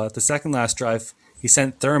 So the second last drive, he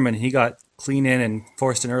sent Thurman. He got clean in and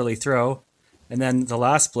forced an early throw. And then the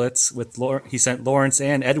last blitz, he sent Lawrence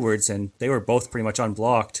and Edwards, and they were both pretty much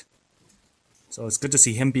unblocked. So it's good to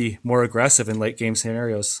see him be more aggressive in late game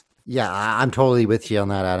scenarios. Yeah, I'm totally with you on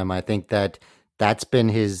that, Adam. I think that's been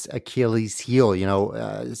his Achilles heel,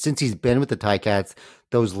 since he's been with the Ticats,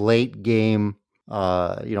 those late game,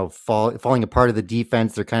 falling apart of the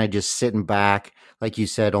defense. They're kind of just sitting back, like you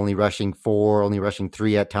said, only rushing 4, only rushing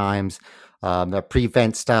 3 at times. The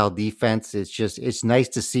prevent style defense. It's nice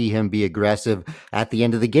to see him be aggressive at the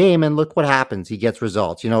end of the game. And look what happens. He gets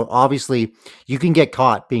results. Obviously you can get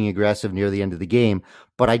caught being aggressive near the end of the game,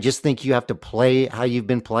 but I just think you have to play how you've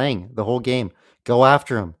been playing the whole game. Go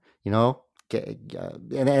after him,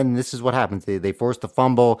 and this is what happens. They force the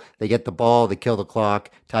fumble, they get the ball, they kill the clock,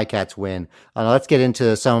 Ticats win. Let's get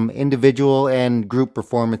into some individual and group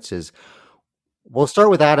performances. We'll start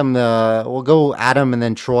with Adam. We'll go Adam and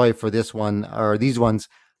then Troy for this one, or these ones.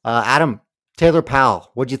 Adam, Taylor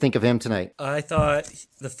Powell, what'd you think of him tonight? I thought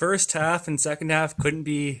the first half and second half couldn't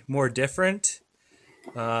be more different.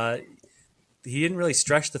 He didn't really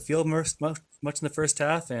stretch the field much in the first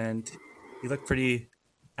half, and he looked pretty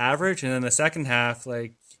average. And then the second half,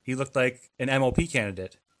 he looked like an MOP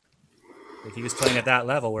candidate. He was playing at that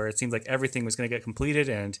level where it seemed like everything was going to get completed,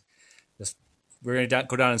 and we're going to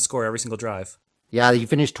go down and score every single drive. Yeah, he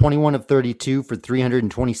finished 21 of 32 for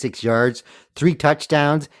 326 yards, 3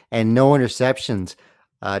 touchdowns, and no interceptions.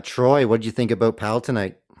 Troy, what did you think about Powell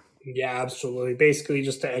tonight? Yeah, absolutely. Basically,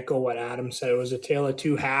 just to echo what Adam said, it was a tale of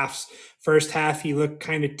two halves. First half, he looked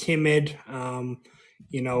kind of timid,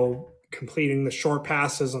 completing the short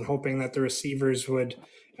passes and hoping that the receivers would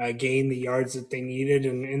gain the yards that they needed.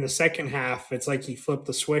 And in the second half, it's like he flipped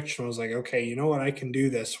the switch and was like, okay, you know what, I can do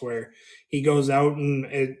this, where he goes out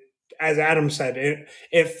and as Adam said,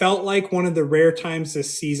 it felt like one of the rare times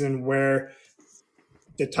this season where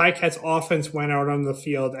the Ticats offense went out on the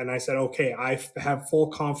field and I said, okay, I have full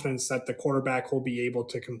confidence that the quarterback will be able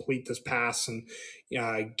to complete this pass and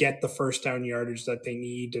get the first down yardage that they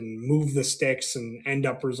need and move the sticks and end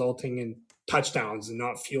up resulting in touchdowns and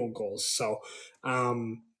not field goals. So,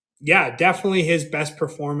 definitely his best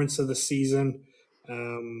performance of the season.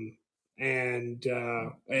 And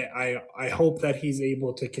I hope that he's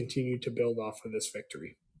able to continue to build off of this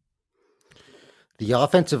victory. The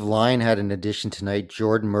offensive line had an addition tonight.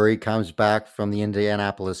 Jordan Murray comes back from the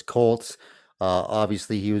Indianapolis Colts.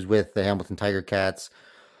 Obviously, he was with the Hamilton Tiger Cats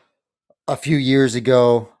a few years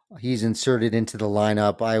ago. He's inserted into the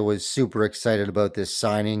lineup. I was super excited about this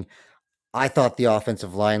signing. I thought the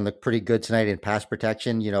offensive line looked pretty good tonight in pass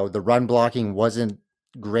protection. The run blocking wasn't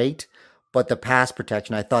great, but the pass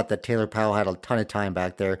protection, I thought that Taylor Powell had a ton of time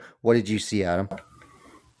back there. What did you see, Adam?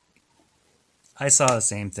 I saw the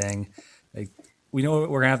same thing. We know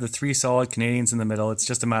we're going to have the 3 solid Canadians in the middle. It's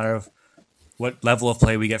just a matter of what level of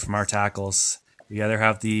play we get from our tackles. We either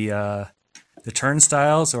have the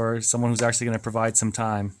turnstiles or someone who's actually going to provide some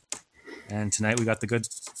time. And tonight we got the good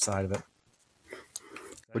side of it.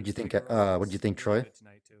 What do you think? What do you think, Troy?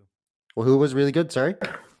 Well, who was really good? Sorry.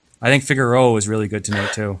 I think Figueroa was really good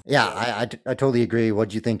tonight too. Yeah, I totally agree. What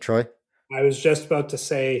do you think, Troy? I was just about to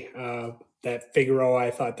say that Figueroa, I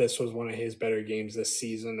thought this was one of his better games this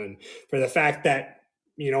season. And for the fact that,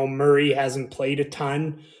 Murray hasn't played a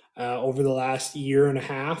ton over the last year and a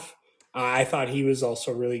half, I thought he was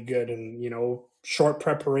also really good. And, short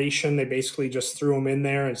preparation. They basically just threw him in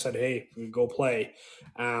there and said, hey, go play.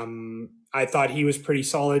 I thought he was pretty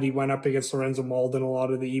solid. He went up against Lorenzo Malden a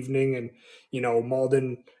lot of the evening, and,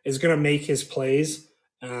 Malden is going to make his plays.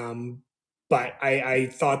 But I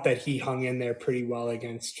thought that he hung in there pretty well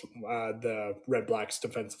against the Red Blacks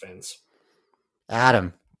defensive ends.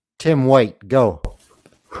 Adam, Tim White, go.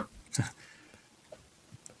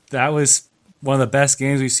 That was one of the best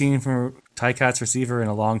games we've seen from Ticats receiver in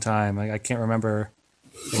a long time. I can't remember.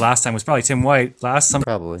 The last time was probably Tim White last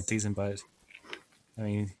summer season, but I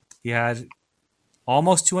mean, he had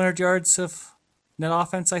almost 200 yards of net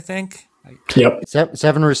offense, I think. Yep.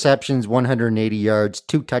 7 receptions, 180 yards,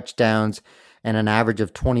 2 touchdowns, and an average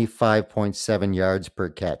of 25.7 yards per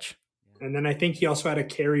catch. And then I think he also had a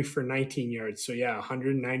carry for 19 yards. So,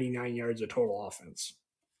 199 yards of total offense.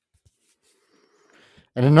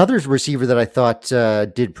 And another receiver that I thought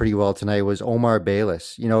did pretty well tonight was Omar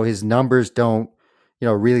Bayless. His numbers don't,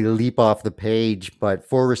 really leap off the page, but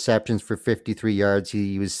 4 receptions for 53 yards.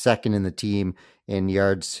 He was second in the team in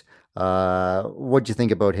yards. What'd you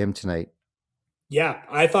think about him tonight? Yeah,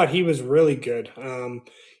 I thought he was really good.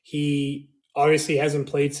 He obviously hasn't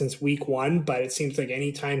played since week 1, but it seems like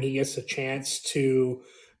anytime he gets a chance to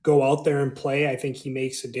go out there and play, I think he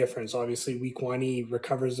makes a difference. Obviously, week 1, he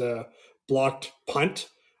recovers a blocked punt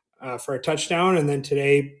for a touchdown. And then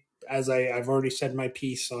today, as I've already said my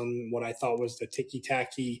piece on what I thought was the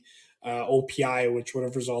ticky-tacky OPI, which would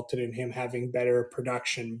have resulted in him having better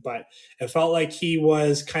production. But it felt like he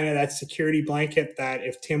was kind of that security blanket that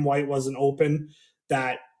if Tim White wasn't open,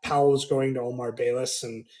 that Powell was going to Omar Bayless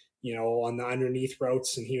and, on the underneath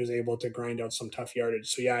routes, and he was able to grind out some tough yardage.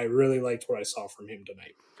 So, I really liked what I saw from him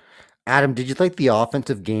tonight. Adam, did you like the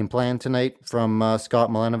offensive game plan tonight from Scott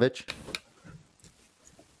Milanovic?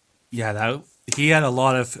 Yeah, he had a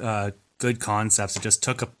lot of good concepts. It just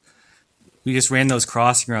we just ran those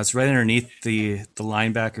crossing routes right underneath the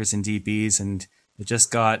linebackers and DBs, and it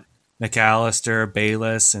just got McAllister,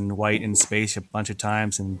 Bayless, and White in space a bunch of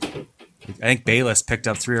times. And I think Bayless picked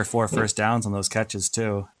up 3 or 4 first downs on those catches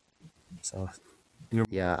too. So,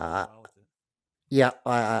 I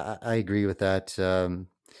agree with that.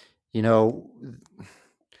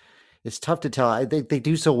 It's tough to tell. They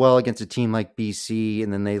do so well against a team like BC,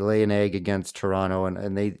 and then they lay an egg against Toronto,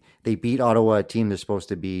 and they beat Ottawa, a team they're supposed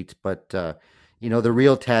to beat. But the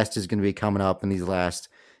real test is going to be coming up in these last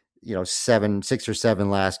 6 or 7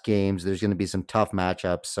 last games. There's going to be some tough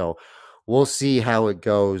matchups, so we'll see how it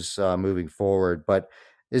goes moving forward. But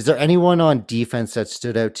is there anyone on defense that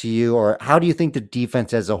stood out to you, or how do you think the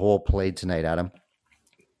defense as a whole played tonight, Adam?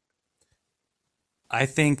 I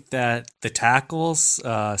think that the tackles,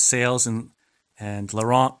 Sales and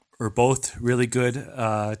Laurent, were both really good,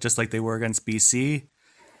 just like they were against BC.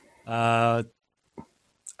 I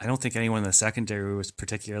don't think anyone in the secondary was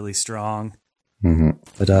particularly strong. Mm-hmm.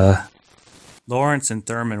 But Lawrence and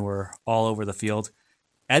Thurman were all over the field.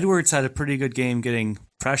 Edwards had a pretty good game getting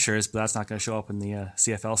pressures, but that's not going to show up in the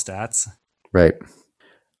CFL stats. Right.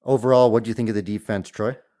 Overall, what do you think of the defense,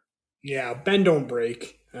 Troy? Yeah, bend don't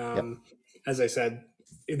break. As I said,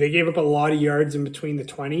 they gave up a lot of yards in between the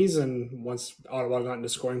 20s, and once Ottawa got into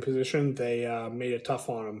scoring position, they made it tough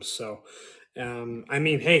on them. So,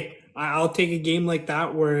 hey, I'll take a game like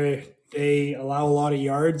that where they allow a lot of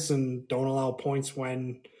yards and don't allow points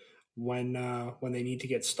when they need to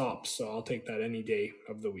get stopped. So I'll take that any day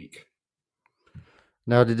of the week.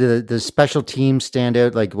 Now, did the special teams stand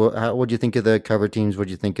out? Like, what do you think of the cover teams? What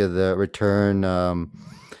do you think of the return?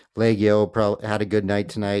 Legio probably had a good night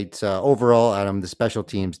tonight. Overall, Adam, the special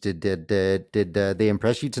teams did they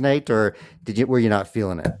impress you tonight, or were you not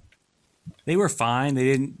feeling it? They were fine. They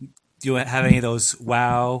didn't have any of those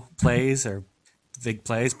wow plays or big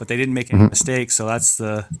plays, but they didn't make any mistakes, so that's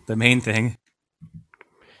the main thing.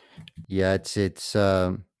 Yeah, it's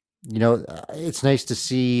nice to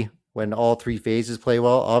see when all 3 phases play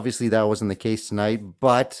well. Obviously, that wasn't the case tonight,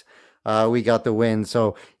 but we got the win.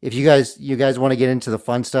 So if you guys want to get into the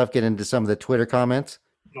fun stuff, get into some of the Twitter comments.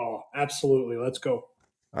 Oh, absolutely. Let's go.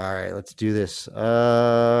 All right, let's do this.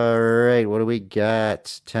 All right, what do we got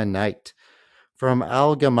tonight? From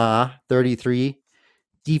Algama 33,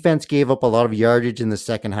 defense gave up a lot of yardage in the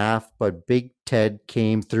second half, but Big Ted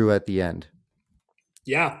came through at the end.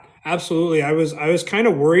 Yeah, absolutely. I was kind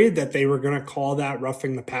of worried that they were going to call that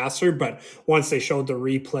roughing the passer, but once they showed the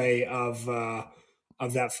replay of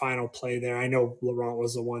that final play there, I know Laurent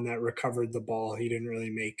was the one that recovered the ball. He didn't really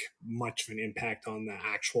make much of an impact on the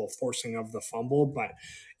actual forcing of the fumble. But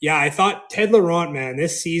yeah, I thought Ted Laurent, man,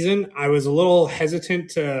 this season, I was a little hesitant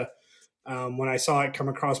to when I saw it come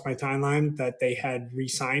across my timeline that they had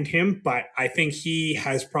re-signed him, but I think he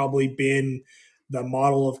has probably been the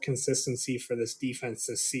model of consistency for this defense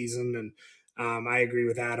this season. And I agree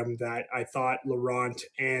with Adam that I thought Laurent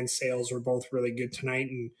and Sales were both really good tonight.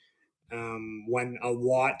 And when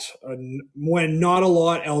not a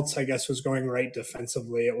lot else, I guess, was going right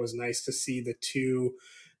defensively, it was nice to see the two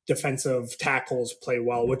defensive tackles play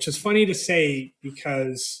well, which is funny to say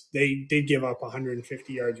because they did give up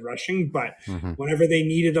 150 yards rushing, but whenever they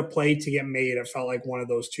needed a play to get made, it felt like one of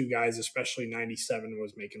those two guys, especially 97,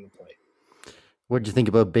 was making the play. What did you think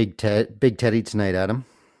about Big Teddy tonight, Adam?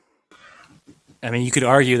 I mean, you could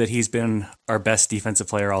argue that he's been our best defensive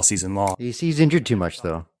player all season long. He's injured too much,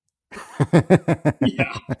 though.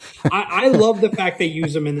 Yeah, I love the fact they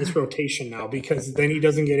use him in this rotation now because then he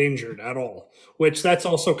doesn't get injured at all, which that's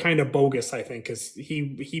also kind of bogus, I think, because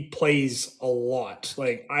he plays a lot.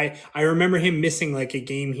 Like I remember him missing like a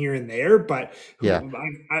game here and there, but yeah,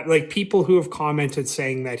 I like people who have commented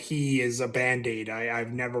saying that he is a Band-Aid.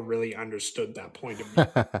 I've never really understood that point of view.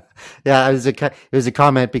 Yeah, it was a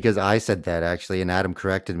comment because I said that actually, and Adam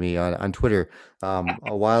corrected me on Twitter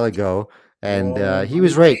a while ago, and he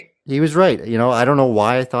was right. He was right. You know, I don't know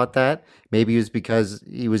why I thought that. Maybe it was because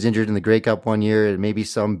he was injured in the Grey Cup one year and maybe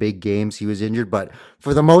some big games he was injured. But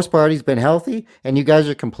for the most part, he's been healthy. And you guys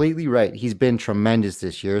are completely right. He's been tremendous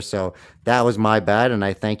this year. So that was my bad. And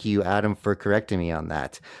I thank you, Adam, for correcting me on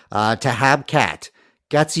that. To Habcat,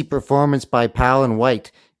 gutsy performance by Powell and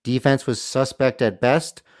White. Defense was suspect at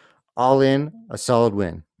best. All in, a solid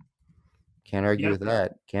win. Can't argue with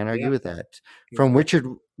that. Can't argue with that. From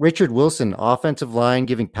Richard Wilson, offensive line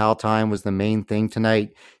giving Pal time was the main thing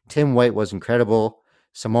tonight. Tim White was incredible.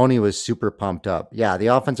 Simone was super pumped up. Yeah, the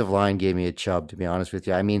offensive line gave me a chub, to be honest with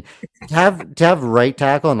you. I mean, to have right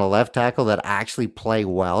tackle and a left tackle that actually play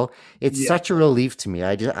well, it's such a relief to me.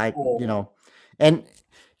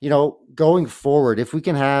 Going forward, if we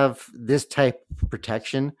can have this type of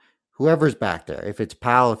protection, whoever's back there, if it's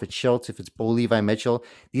Powell, if it's Schultz, if it's Bo Levi Mitchell,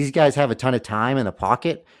 these guys have a ton of time in the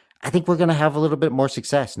pocket. I think we're going to have a little bit more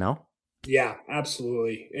success, no? Yeah,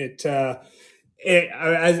 absolutely.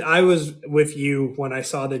 As I was with you when I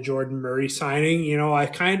saw the Jordan Murray signing,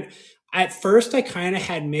 at first I kind of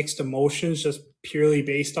had mixed emotions just purely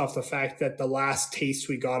based off the fact that the last taste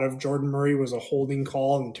we got of Jordan Murray was a holding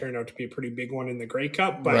call and turned out to be a pretty big one in the Grey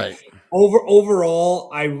Cup. But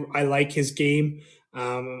overall, I like his game.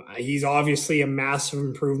 He's obviously a massive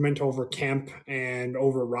improvement over Kemp and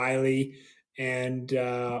over Riley and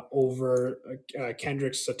over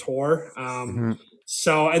Kendrick Sator.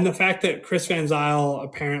 So, and the fact that Chris Van Zyl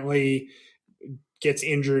apparently gets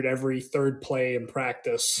injured every third play in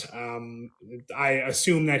practice, I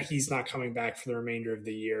assume that he's not coming back for the remainder of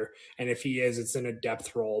the year. And if he is, it's in a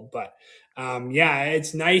depth role. But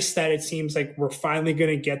it's nice that it seems like we're finally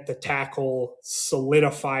going to get the tackle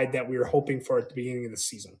solidified that we were hoping for at the beginning of the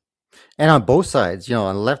season. And on both sides,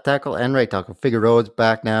 on left tackle and right tackle. Figueroa's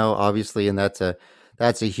back now, obviously, and that's a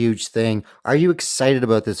huge thing. Are you excited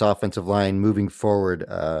about this offensive line moving forward,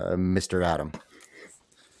 Mr. Adam?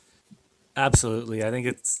 Absolutely. I think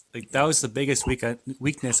it's like that was the biggest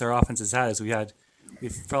weakness our offense has had is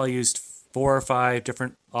we've probably used 4 or 5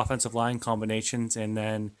 different offensive line combinations, and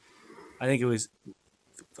then I think it was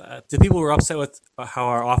the people who were upset with how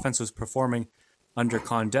our offense was performing under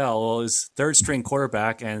Condell. Well, it was third string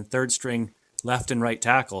quarterback and third string left and right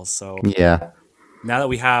tackles. So yeah, now that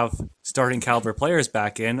we have starting caliber players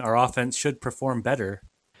back in, our offense should perform better.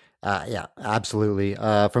 Yeah, absolutely.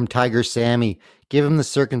 From Tiger Sammy, given the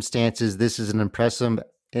circumstances, this is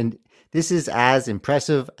as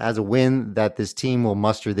impressive as a win that this team will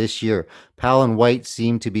muster this year. Powell and White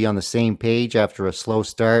seem to be on the same page after a slow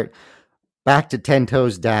start. Back to 10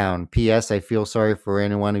 toes down. P.S. I feel sorry for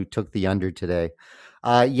anyone who took the under today.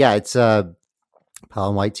 It's Powell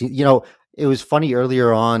and White. It was funny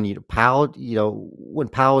earlier on. Powell. When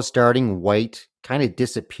Powell was starting, White kind of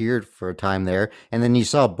disappeared for a time there, and then you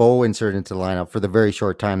saw Bo insert into the lineup for the very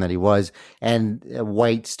short time that he was, and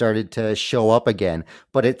White started to show up again.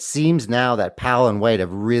 But it seems now that Powell and White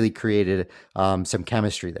have really created some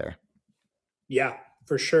chemistry there. Yeah,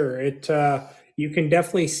 for sure. You can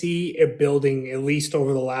definitely see it building at least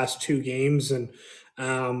over the last 2 games. And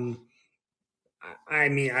I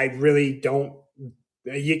really don't,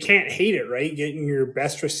 you can't hate it, right? Getting your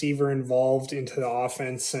best receiver involved into the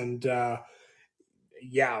offense. And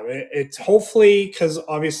it's hopefully, because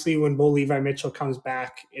obviously when Bo Levi Mitchell comes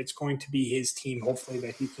back, it's going to be his team. Hopefully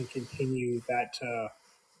that he can continue that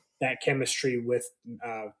chemistry with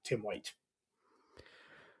Tim White.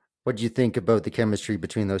 What do you think about the chemistry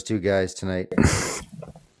between those two guys tonight?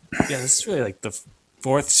 Yeah, this is really like the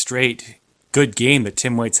 4th straight good game that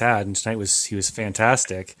Tim White's had, and tonight he was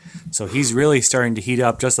fantastic. So he's really starting to heat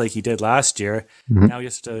up just like he did last year. Mhm. Now he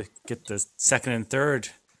has to get the second and third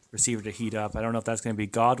receiver to heat up. I don't know if that's going to be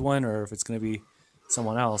Godwin or if it's going to be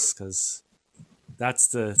someone else, because that's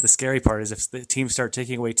the scary part is if the teams start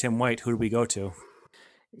taking away Tim White, who do we go to?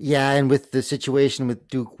 Yeah, and with the situation with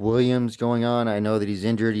Duke Williams going on, I know that he's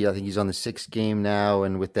injured. I think he's on the sixth game now,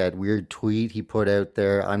 and with that weird tweet he put out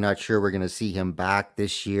there, I'm not sure we're going to see him back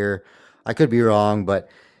this year. I could be wrong, but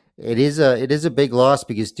it is a big loss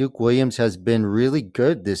because Duke Williams has been really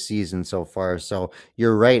good this season so far. So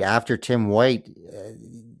you're right. After Tim White,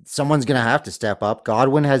 someone's going to have to step up.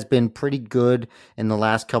 Godwin has been pretty good in the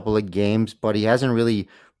last couple of games, but he hasn't really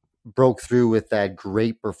broke through with that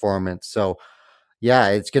great performance. So yeah,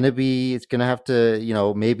 it's gonna have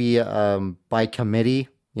to, maybe by committee,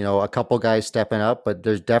 a couple guys stepping up, but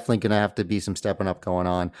there's definitely gonna have to be some stepping up going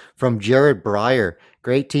on. From Jared Breyer,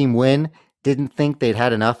 great team win. Didn't think they'd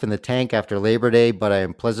had enough in the tank after Labor Day, but I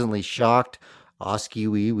am pleasantly shocked. Oski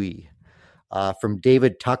wee wee. From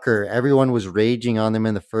David Tucker, everyone was raging on them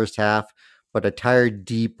in the first half, but a tired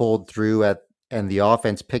D pulled through and the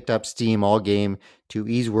offense picked up steam all game to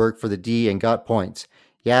ease work for the D and got points.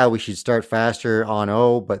 Yeah, we should start faster on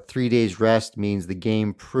O, but 3 days rest means the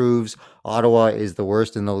game proves Ottawa is the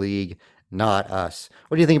worst in the league, not us.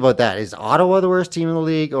 What do you think about that? Is Ottawa the worst team in the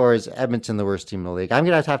league, or is Edmonton the worst team in the league? I'm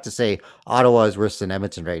going to have to say Ottawa is worse than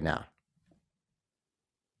Edmonton right now.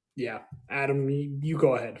 Yeah, Adam, you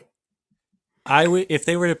go ahead. I would, if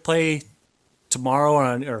they were to play tomorrow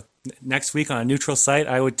or next week on a neutral site,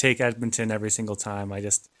 I would take Edmonton every single time. I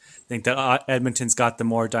just think that Edmonton's got the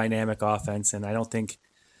more dynamic offense, and I don't think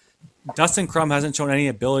Dustin Crum hasn't shown any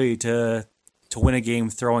ability to win a game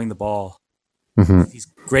throwing the ball. Mm-hmm. He's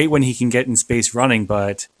great when he can get in space running,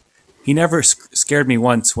 but he never scared me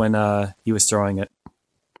once when he was throwing it.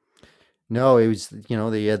 No, it was,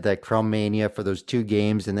 they had that Crum mania for those 2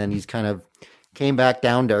 games, and then he's kind of came back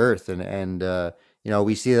down to earth. And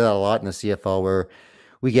we see that a lot in the CFL where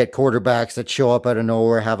we get quarterbacks that show up out of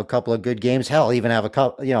nowhere, have a couple of good games, hell, even have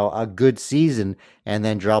a good season, and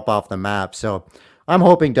then drop off the map. So I'm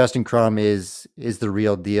hoping Dustin Crum is the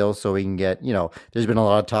real deal, so we can get, there's been a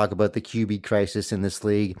lot of talk about the QB crisis in this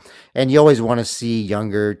league, and you always want to see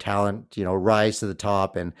younger talent, rise to the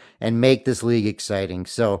top and make this league exciting.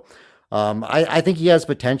 So I think he has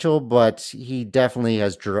potential, but he definitely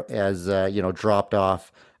has dropped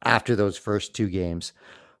off after those first 2 games.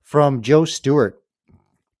 From Joe Stewart,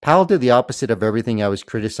 Powell did the opposite of everything I was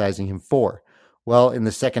criticizing him for. Well, in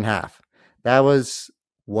the second half, that was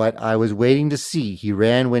what I was waiting to see. He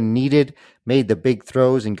ran when needed, made the big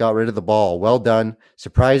throws, and got rid of the ball. Well done.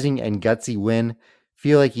 Surprising and gutsy win.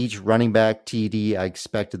 Feel like each running back TD, I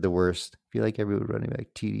expected the worst. Feel like every running back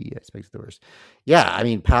TD, I expected the worst. Yeah, I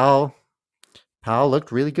mean, Powell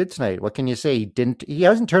looked really good tonight. What can you say? He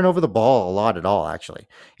hasn't turned over the ball a lot at all, actually.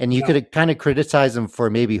 And you could kind of criticize him for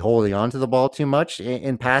maybe holding on to the ball too much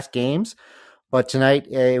in past games. But tonight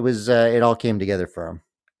it all came together for him.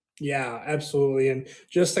 Yeah, absolutely. And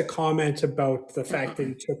just a comment about the fact that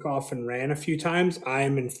he took off and ran a few times. I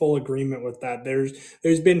am in full agreement with that.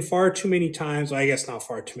 There's been far too many times, well, I guess not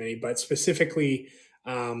far too many, but specifically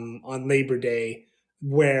on Labor Day,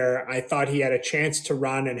 where I thought he had a chance to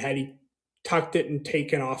run, and had he tucked it and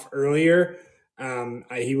taken off earlier,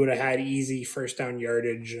 he would have had easy first down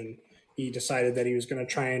yardage, and he decided that he was going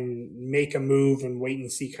to try and make a move and wait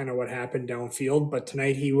and see kind of what happened downfield. But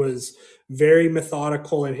tonight he was very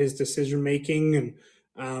methodical in his decision making, and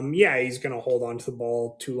he's going to hold on to the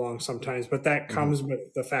ball too long sometimes, but that comes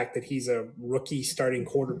with the fact that he's a rookie starting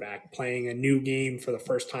quarterback playing a new game for the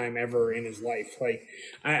first time ever in his life. Like,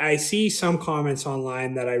 I see some comments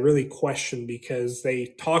online that I really question, because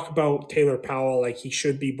they talk about Taylor Powell like he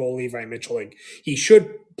should be Bo Levi Mitchell, like he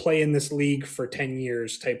should play in this league for 10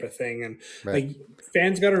 years type of thing. And Right. like,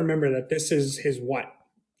 fans got to remember that this is his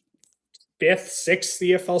fifth, sixth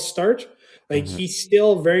CFL start. Like, he's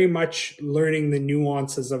still very much learning the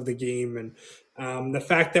nuances of the game, and the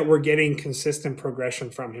fact that we're getting consistent progression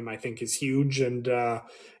from him, I think, is huge. And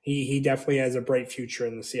he definitely has a bright future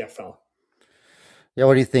in the CFL. Yeah,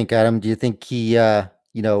 what do you think, Adam? Do you think he,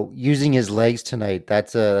 using his legs tonight,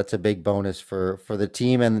 that's a big bonus for the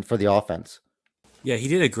team and for the offense? Yeah, he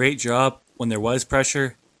did a great job when there was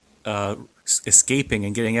pressure, escaping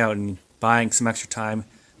and getting out and buying some extra time.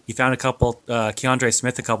 He found Keandre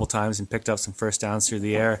Smith a couple times and picked up some first downs through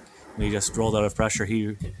the air. And he just rolled out of pressure.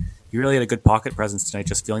 He really had a good pocket presence tonight,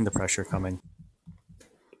 just feeling the pressure coming.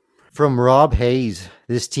 From Rob Hayes,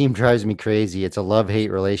 this team drives me crazy. It's a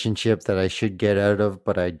love-hate relationship that I should get out of,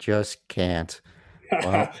 but I just can't.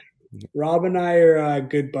 Well, Rob and I are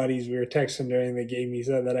good buddies. We were texting during the game. He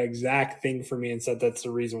said that exact thing for me and said that's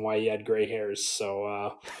the reason why he had gray hairs.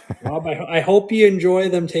 So, Rob, I hope you enjoy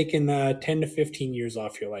them taking 10 to 15 years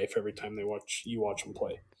off your life every time you watch them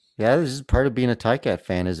play. Yeah, this is part of being a Ticat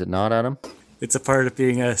fan, is it not, Adam? It's a part of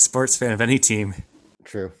being a sports fan of any team.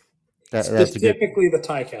 True. Specifically the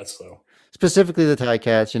Ticats, though. Specifically the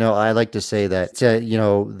Ticats, I like to say that,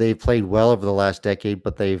 they've played well over the last decade,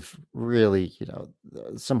 but they've really,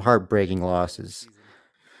 some heartbreaking losses.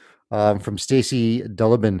 From Stacy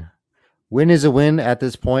Dullabin, win is a win at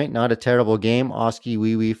this point, not a terrible game. Oski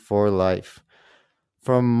wee wee for life.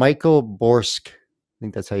 From Michael Borsk, I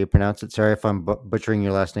think that's how you pronounce it. Sorry if I'm butchering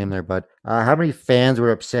your last name there, bud. How many fans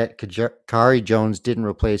were upset Kari Jones didn't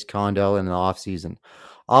replace Condell in the offseason?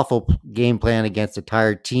 Awful game plan against a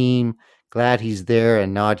tired team. Glad he's there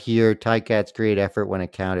and not here. Ticats great effort when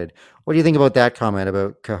it counted. What do you think about that comment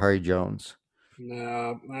about Kahari Jones?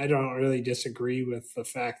 No, I don't really disagree with the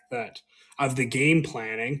fact that of the game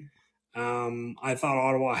planning. I thought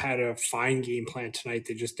Ottawa had a fine game plan tonight.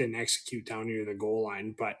 They just didn't execute down near the goal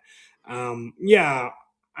line. But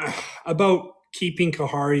about keeping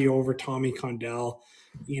Kahari over Tommy Condell,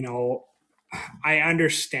 I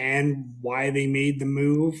understand why they made the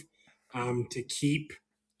move to keep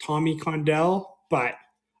Tommy Condell, but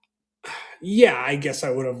yeah, I guess I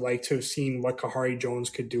would have liked to have seen what Kahari Jones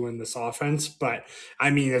could do in this offense. But I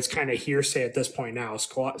mean, it's kind of hearsay at this point now.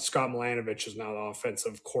 Scott Milanovich is now the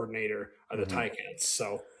offensive coordinator of the Ticats.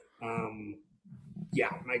 So,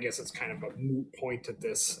 I guess it's kind of a moot point at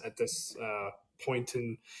this point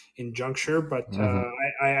in juncture. But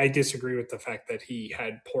I disagree with the fact that he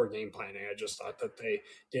had poor game planning. I just thought that they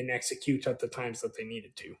didn't execute at the times that they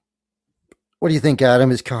needed to. What do you think,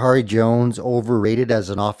 Adam? Is Kahari Jones overrated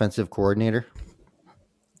as an offensive coordinator?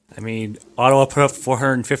 I mean, Ottawa put up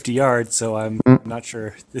 450 yards, so I'm not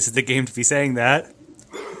sure this is the game to be saying that.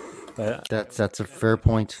 But that's a fair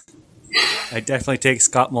point. I definitely take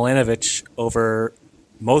Scott Milanovich over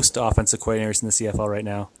most offensive coordinators in the CFL right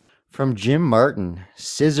now. From Jim Martin,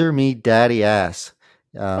 scissor me daddy ass.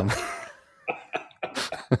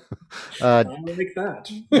 I like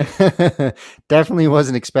that. Definitely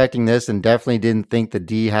wasn't expecting this and definitely didn't think the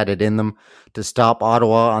D had it in them to stop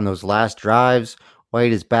Ottawa on those last drives.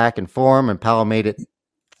 White is back in form and Powell made it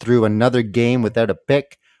through another game without a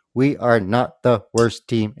pick. We are not the worst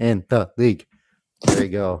team in the league. There you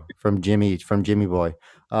go. From Jimmy Boy.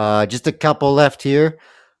 Just a couple left here.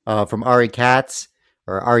 From Ari Cates.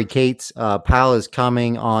 Powell is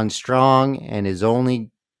coming on strong and is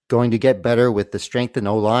only going to get better with the strength in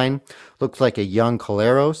O-line. Looks like a young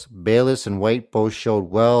Collaros. Bayless and White both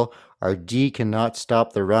showed well. Our D cannot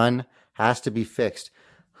stop the run. Has to be fixed.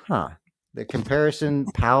 The comparison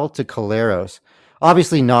Powell to Collaros.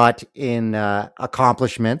 Obviously not in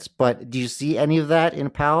accomplishments, but do you see any of that in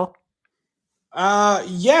Powell?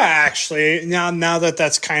 Actually, now that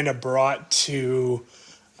that's kind of brought to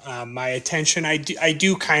my attention, I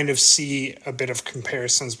do kind of see a bit of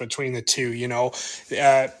comparisons between the two.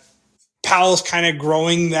 Powell's kind of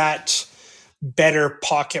growing that better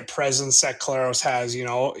pocket presence that Collaros has.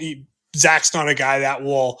 Zach's not a guy that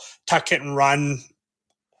will tuck it and run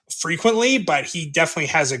frequently, but he definitely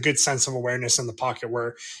has a good sense of awareness in the pocket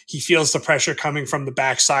where he feels the pressure coming from the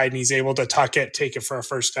backside and he's able to tuck it, take it for a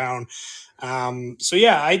first down.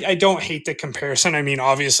 I don't hate the comparison. I mean,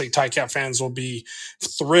 obviously Ticat fans will be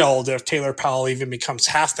thrilled if Taylor Powell even becomes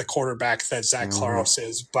half the quarterback that Zach Collaros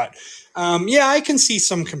is. But I can see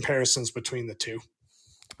some comparisons between the two.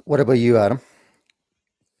 What about you, Adam?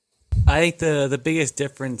 I think the biggest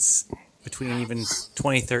difference between even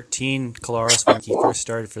 2013 Collaros when he first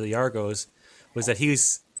started for the Argos was that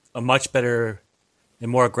he's a much better and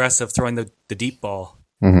more aggressive throwing the deep ball.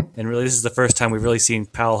 And really, this is the first time we've really seen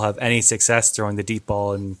Powell have any success throwing the deep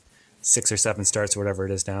ball in 6 or 7 starts or whatever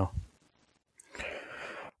it is now.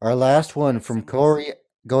 Our last one from Corey.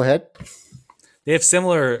 Go ahead. They have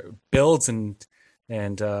similar builds and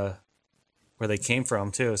where they came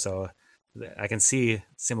from too, so I can see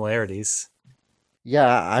similarities.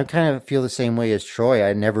 Yeah, I kind of feel the same way as Troy.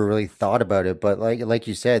 I never really thought about it, but like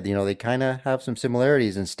you said, they kind of have some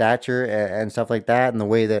similarities in stature and stuff like that, and the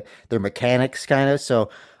way that their mechanics kind of.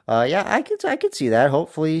 So, I could see that.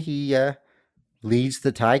 Hopefully, he leads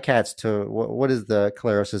the Ticats to what is the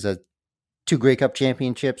Collaros is 2 Grey Cup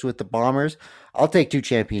championships with the Bombers. I'll take 2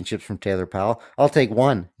 championships from Taylor Powell. I'll take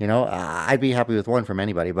 1. I'd be happy with 1 from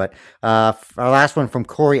anybody. But our last one from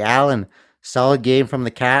Corey Allen. Solid game from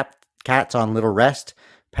the Cats on little rest.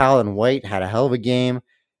 Powell and White had a hell of a game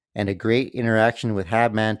and a great interaction with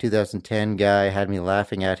Habman. 2010 guy had me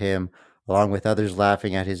laughing at him along with others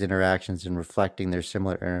laughing at his interactions and reflecting their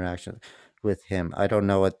similar interactions with him. I don't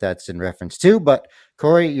know what that's in reference to, but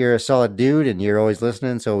Corey, you're a solid dude and you're always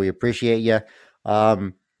listening, so we appreciate you.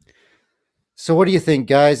 So what do you think,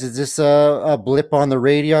 guys? Is this a blip on the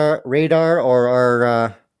radar, or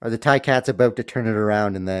are the Ticats about to turn it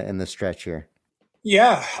around in the stretch here?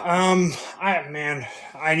 Yeah,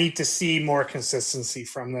 I need to see more consistency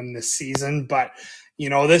from them this season, but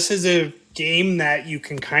this is a game that you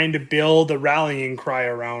can kind of build a rallying cry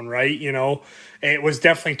around, right? It was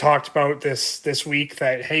definitely talked about this week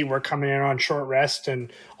that, hey, we're coming in on short rest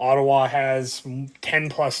and Ottawa has 10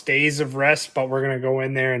 plus days of rest, but we're going to go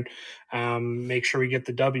in there and make sure we get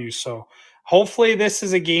the W. So hopefully this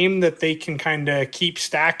is a game that they can kind of keep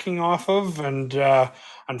stacking off of, and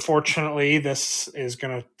unfortunately, this is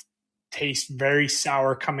going to taste very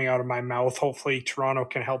sour coming out of my mouth. Hopefully, Toronto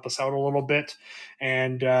can help us out a little bit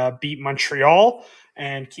and beat Montreal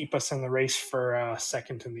and keep us in the race for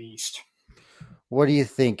second in the East. What do you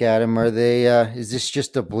think, Adam? Are they? Is this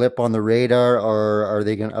just a blip on the radar, or are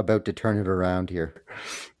they about to turn it around here?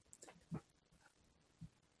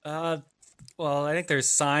 Well, I think there's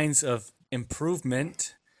signs of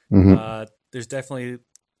improvement. There's definitely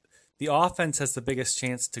the offense has the biggest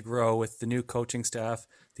chance to grow with the new coaching staff,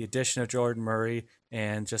 the addition of Jordan Murray,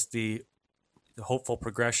 and just the hopeful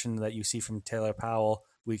progression that you see from Taylor Powell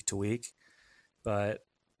week to week. But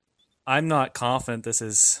I'm not confident this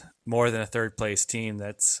is more than a third place team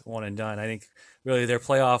that's one and done. I think really their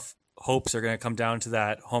playoff hopes are going to come down to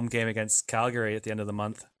that home game against Calgary at the end of the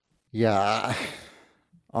month. Yeah.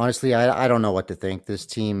 Honestly, I don't know what to think. This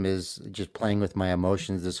team is just playing with my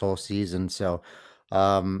emotions this whole season. So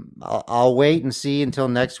I'll wait and see until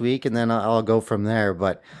next week, and then I'll go from there.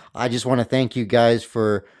 But I just want to thank you guys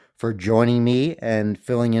for joining me and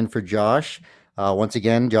filling in for Josh. Once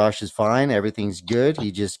again, Josh is fine. Everything's good. He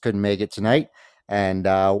just couldn't make it tonight. And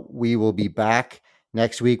we will be back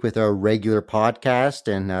next week with our regular podcast.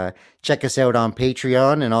 And check us out on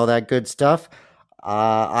Patreon and all that good stuff.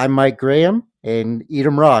 I'm Mike Graham, and eat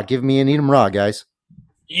 'em raw. Give me an eat 'em raw, guys.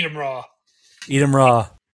 Eat 'em raw. Eat 'em raw.